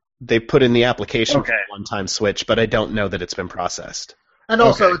 They put in the application for a one-time switch, but I don't know that it's been processed. And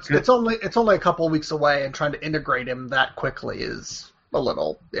also, it's only a couple of weeks away, and trying to integrate him that quickly is a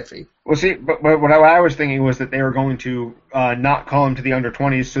little iffy. Well, see, but what I was thinking was that they were going to not call him to the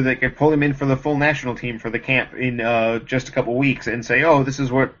under-20s so they could pull him in for the full national team for the camp in just a couple weeks and say, oh, this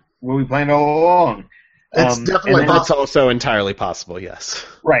is what we planned all along. It's definitely possible. It's also entirely possible, yes.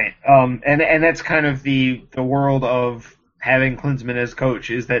 Right. And that's kind of the world of having Klinsmann as coach,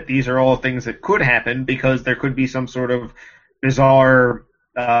 is that these are all things that could happen because there could be some sort of bizarre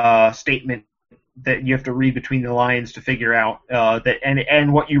statement that you have to read between the lines to figure out that,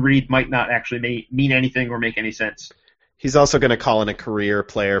 and what you read might not actually mean anything or make any sense. He's also going to call in a career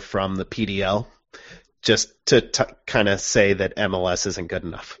player from the PDL just to kind of say that MLS isn't good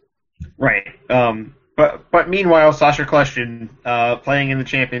enough. Right. But meanwhile, Sasha Kljestan, playing in the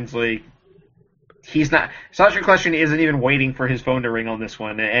Champions League, Sasha Kljestan isn't even waiting for his phone to ring on this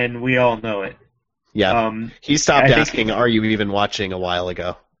one, and we all know it. Yeah. He stopped asking, "Are you even watching?" a while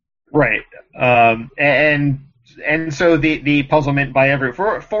ago. Right. And so the puzzlement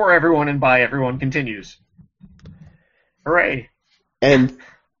for everyone and by everyone continues. Hooray. And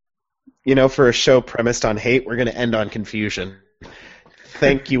for a show premised on hate, we're going to end on confusion.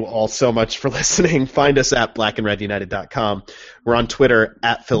 Thank you all so much for listening. Find us at blackandredunited.com. We're on Twitter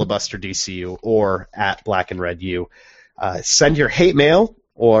at filibusterdcu or at blackandredu. Send your hate mail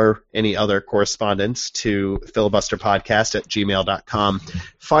or any other correspondence to filibusterpodcast@gmail.com.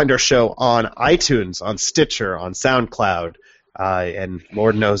 Find our show on iTunes, on Stitcher, on SoundCloud, and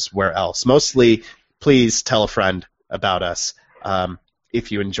Lord knows where else. Mostly, please tell a friend about us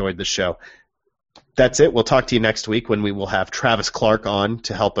if you enjoyed the show. That's it. We'll talk to you next week when we will have Travis Clark on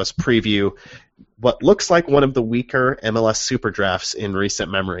to help us preview what looks like one of the weaker MLS Super Drafts in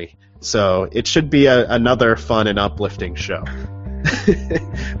recent memory. So it should be another fun and uplifting show.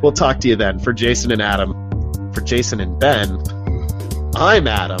 We'll talk to you then. For Jason and Adam, for Jason and Ben, I'm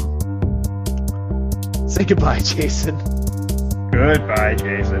Adam. Say goodbye, Jason. Goodbye,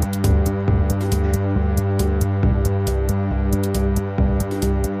 Jason.